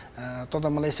तँलाई त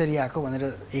मलाई यसरी आएको भनेर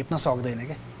हेप्न सक्दैन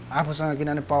क्या आफूसँग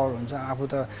किनभने पावर हुन्छ आफू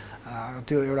त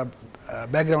त्यो एउटा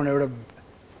ब्याकग्राउन्ड एउटा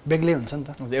बेग्लै हुन्छ नि त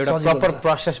एउटा प्रपर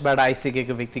प्रोसेसबाट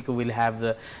आइसकेको व्यक्तिको will have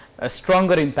the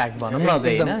stronger impact भनौँ न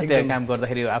अझै होइन त्यो काम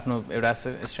गर्दाखेरि आफ्नो एउटा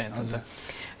स्ट्रेन्थ हुन्छ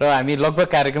र हामी लगभग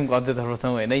कार्यक्रमको अन्त्यतर्फ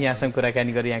छौँ होइन यहाँसँग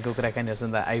कुराकानी गरी यहाँको कुराकानीहरू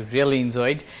सुन्दा I really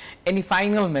enjoyed any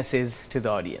final message to the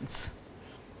audience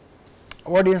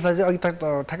अडियन्सलाई चाहिँ अघि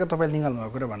ठ्याक्क तपाईँले निकाल्नु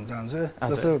भएको कुरा भन्न चाहन्छु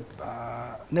जस्तो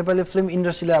नेपाली फिल्म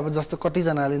इन्डस्ट्रीलाई अब जस्तो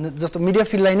कतिजनाले जस्तो मिडिया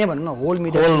फिल्डलाई नै भनौँ न होल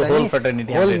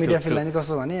मिडिया फिल्डलाई नै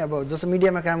कस्तो भने अब जस्तो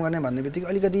मिडियामा काम गर्ने भन्ने बित्तिकै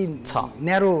अलिकति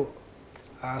न्यारो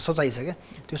सोचाइ छ क्या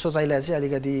त्यो सोचाइलाई चाहिँ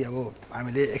अलिकति अब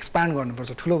हामीले एक्सपान्ड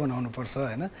गर्नुपर्छ ठुलो बनाउनुपर्छ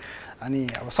होइन अनि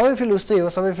अब सबै फिल्ड उस्तै हो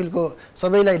सबै फिल्डको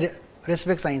सबैलाई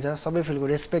रेस्पेक्ट चाहिन्छ सबै फिल्डको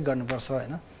रेस्पेक्ट गर्नुपर्छ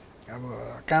होइन अब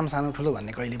काम सानो ठुलो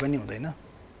भन्ने कहिले पनि हुँदैन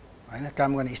होइन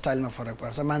काम गर्ने स्टाइलमा फरक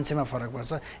पर्छ मान्छेमा फरक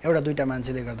पर्छ एउटा दुईवटा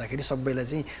मान्छेले गर्दाखेरि सबैलाई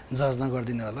चाहिँ जज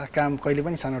नगरिदिनु होला काम कहिले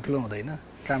पनि सानो ठुलो हुँदैन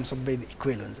काम सबै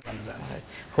इक्वेल हुन्छ भन्न चाहन्छु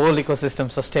होल इकोसिस्टम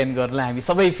सस्टेन गर्नलाई हामी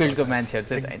सबै फिल्डको मान्छेहरू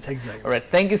चाहिँ चाहिन्छ right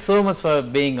thank you so much for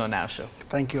being on hour so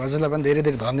thank you हजुरलाई पनि धेरै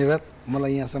धेरै धन्यवाद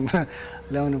मलाई यहाँसम्म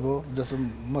ल्याउनु भयो जस्तो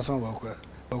मसँग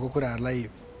भएको कुराहरूलाई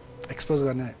एक्सपोज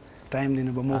गर्ने टाइम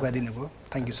दिनुभयो मौका दिनुभयो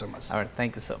thank you so much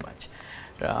thank you so much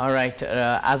right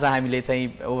आज हामीले चाहिँ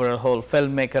ओभरअल होल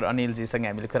फिल्म मेकर अनिलजीसँग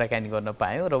हामीले कुराकानी गर्न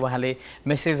पायौँ र उहाँले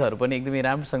मेसेजहरू पनि एकदमै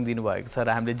राम्रोसँग दिनुभएको छ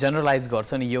र हामीले जेनरलाइज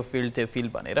गर्छौँ नि यो फिल्ड त्यो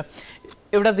फिल्ड भनेर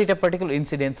एउटा दुईवटा पर्टिकुलर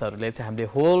इन्सिडेन्ट्सहरूले चाहिँ हामीले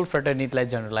होल फ्रेटर्निटीलाई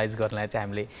जेनरलाइज गर्नलाई चाहिँ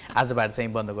हामीले आजबाट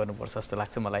चाहिँ बन्द गर्नुपर्छ जस्तो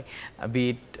लाग्छ मलाई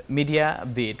beet media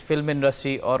beet film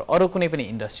industry अरू कुनै पनि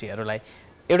इन्डस्ट्रीहरूलाई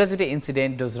एउटा दुईवटा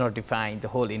incident does not define the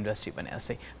whole industry भने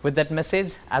जस्तै विथ द्याट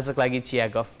मेसेज आजको लागि चिया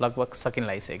गफ लगभग सकिन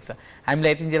लागिसकेको छ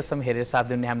हामीलाई यतिन्जेलसम्म हेरेर साथ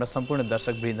दिने हाम्रा सम्पूर्ण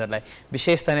दर्शक वृन्दहरूलाई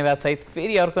विशेष धन्यवाद सहित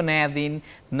फेरि अर्को नयाँ दिन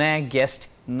नयाँ गेस्ट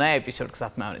नयाँ एपिसोडको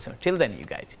साथमा आउनेछौँ till then you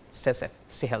guys stay safe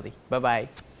stay healthy bye bye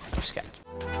नमस्कार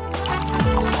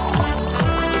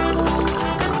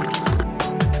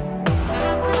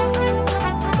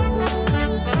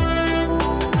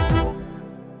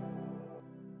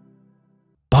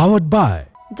Powered by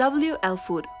WL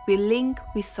Food, we link,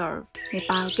 we serve.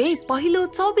 नेपालकै पहिलो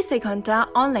 24 घण्टा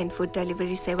अनलाइन फुड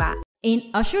डेलिभरी सेवा. In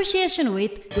association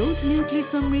with Goat Milkले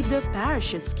समृद्ध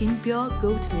Parachute Skin Pure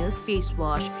Goat Milk Face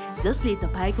Wash, जसले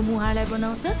तपाईको मुहारलाई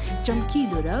बनाउँछ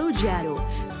चम्किलो र उज्यालो.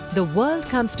 The world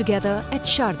comes together at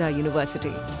Sharda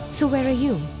University. So where are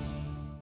you?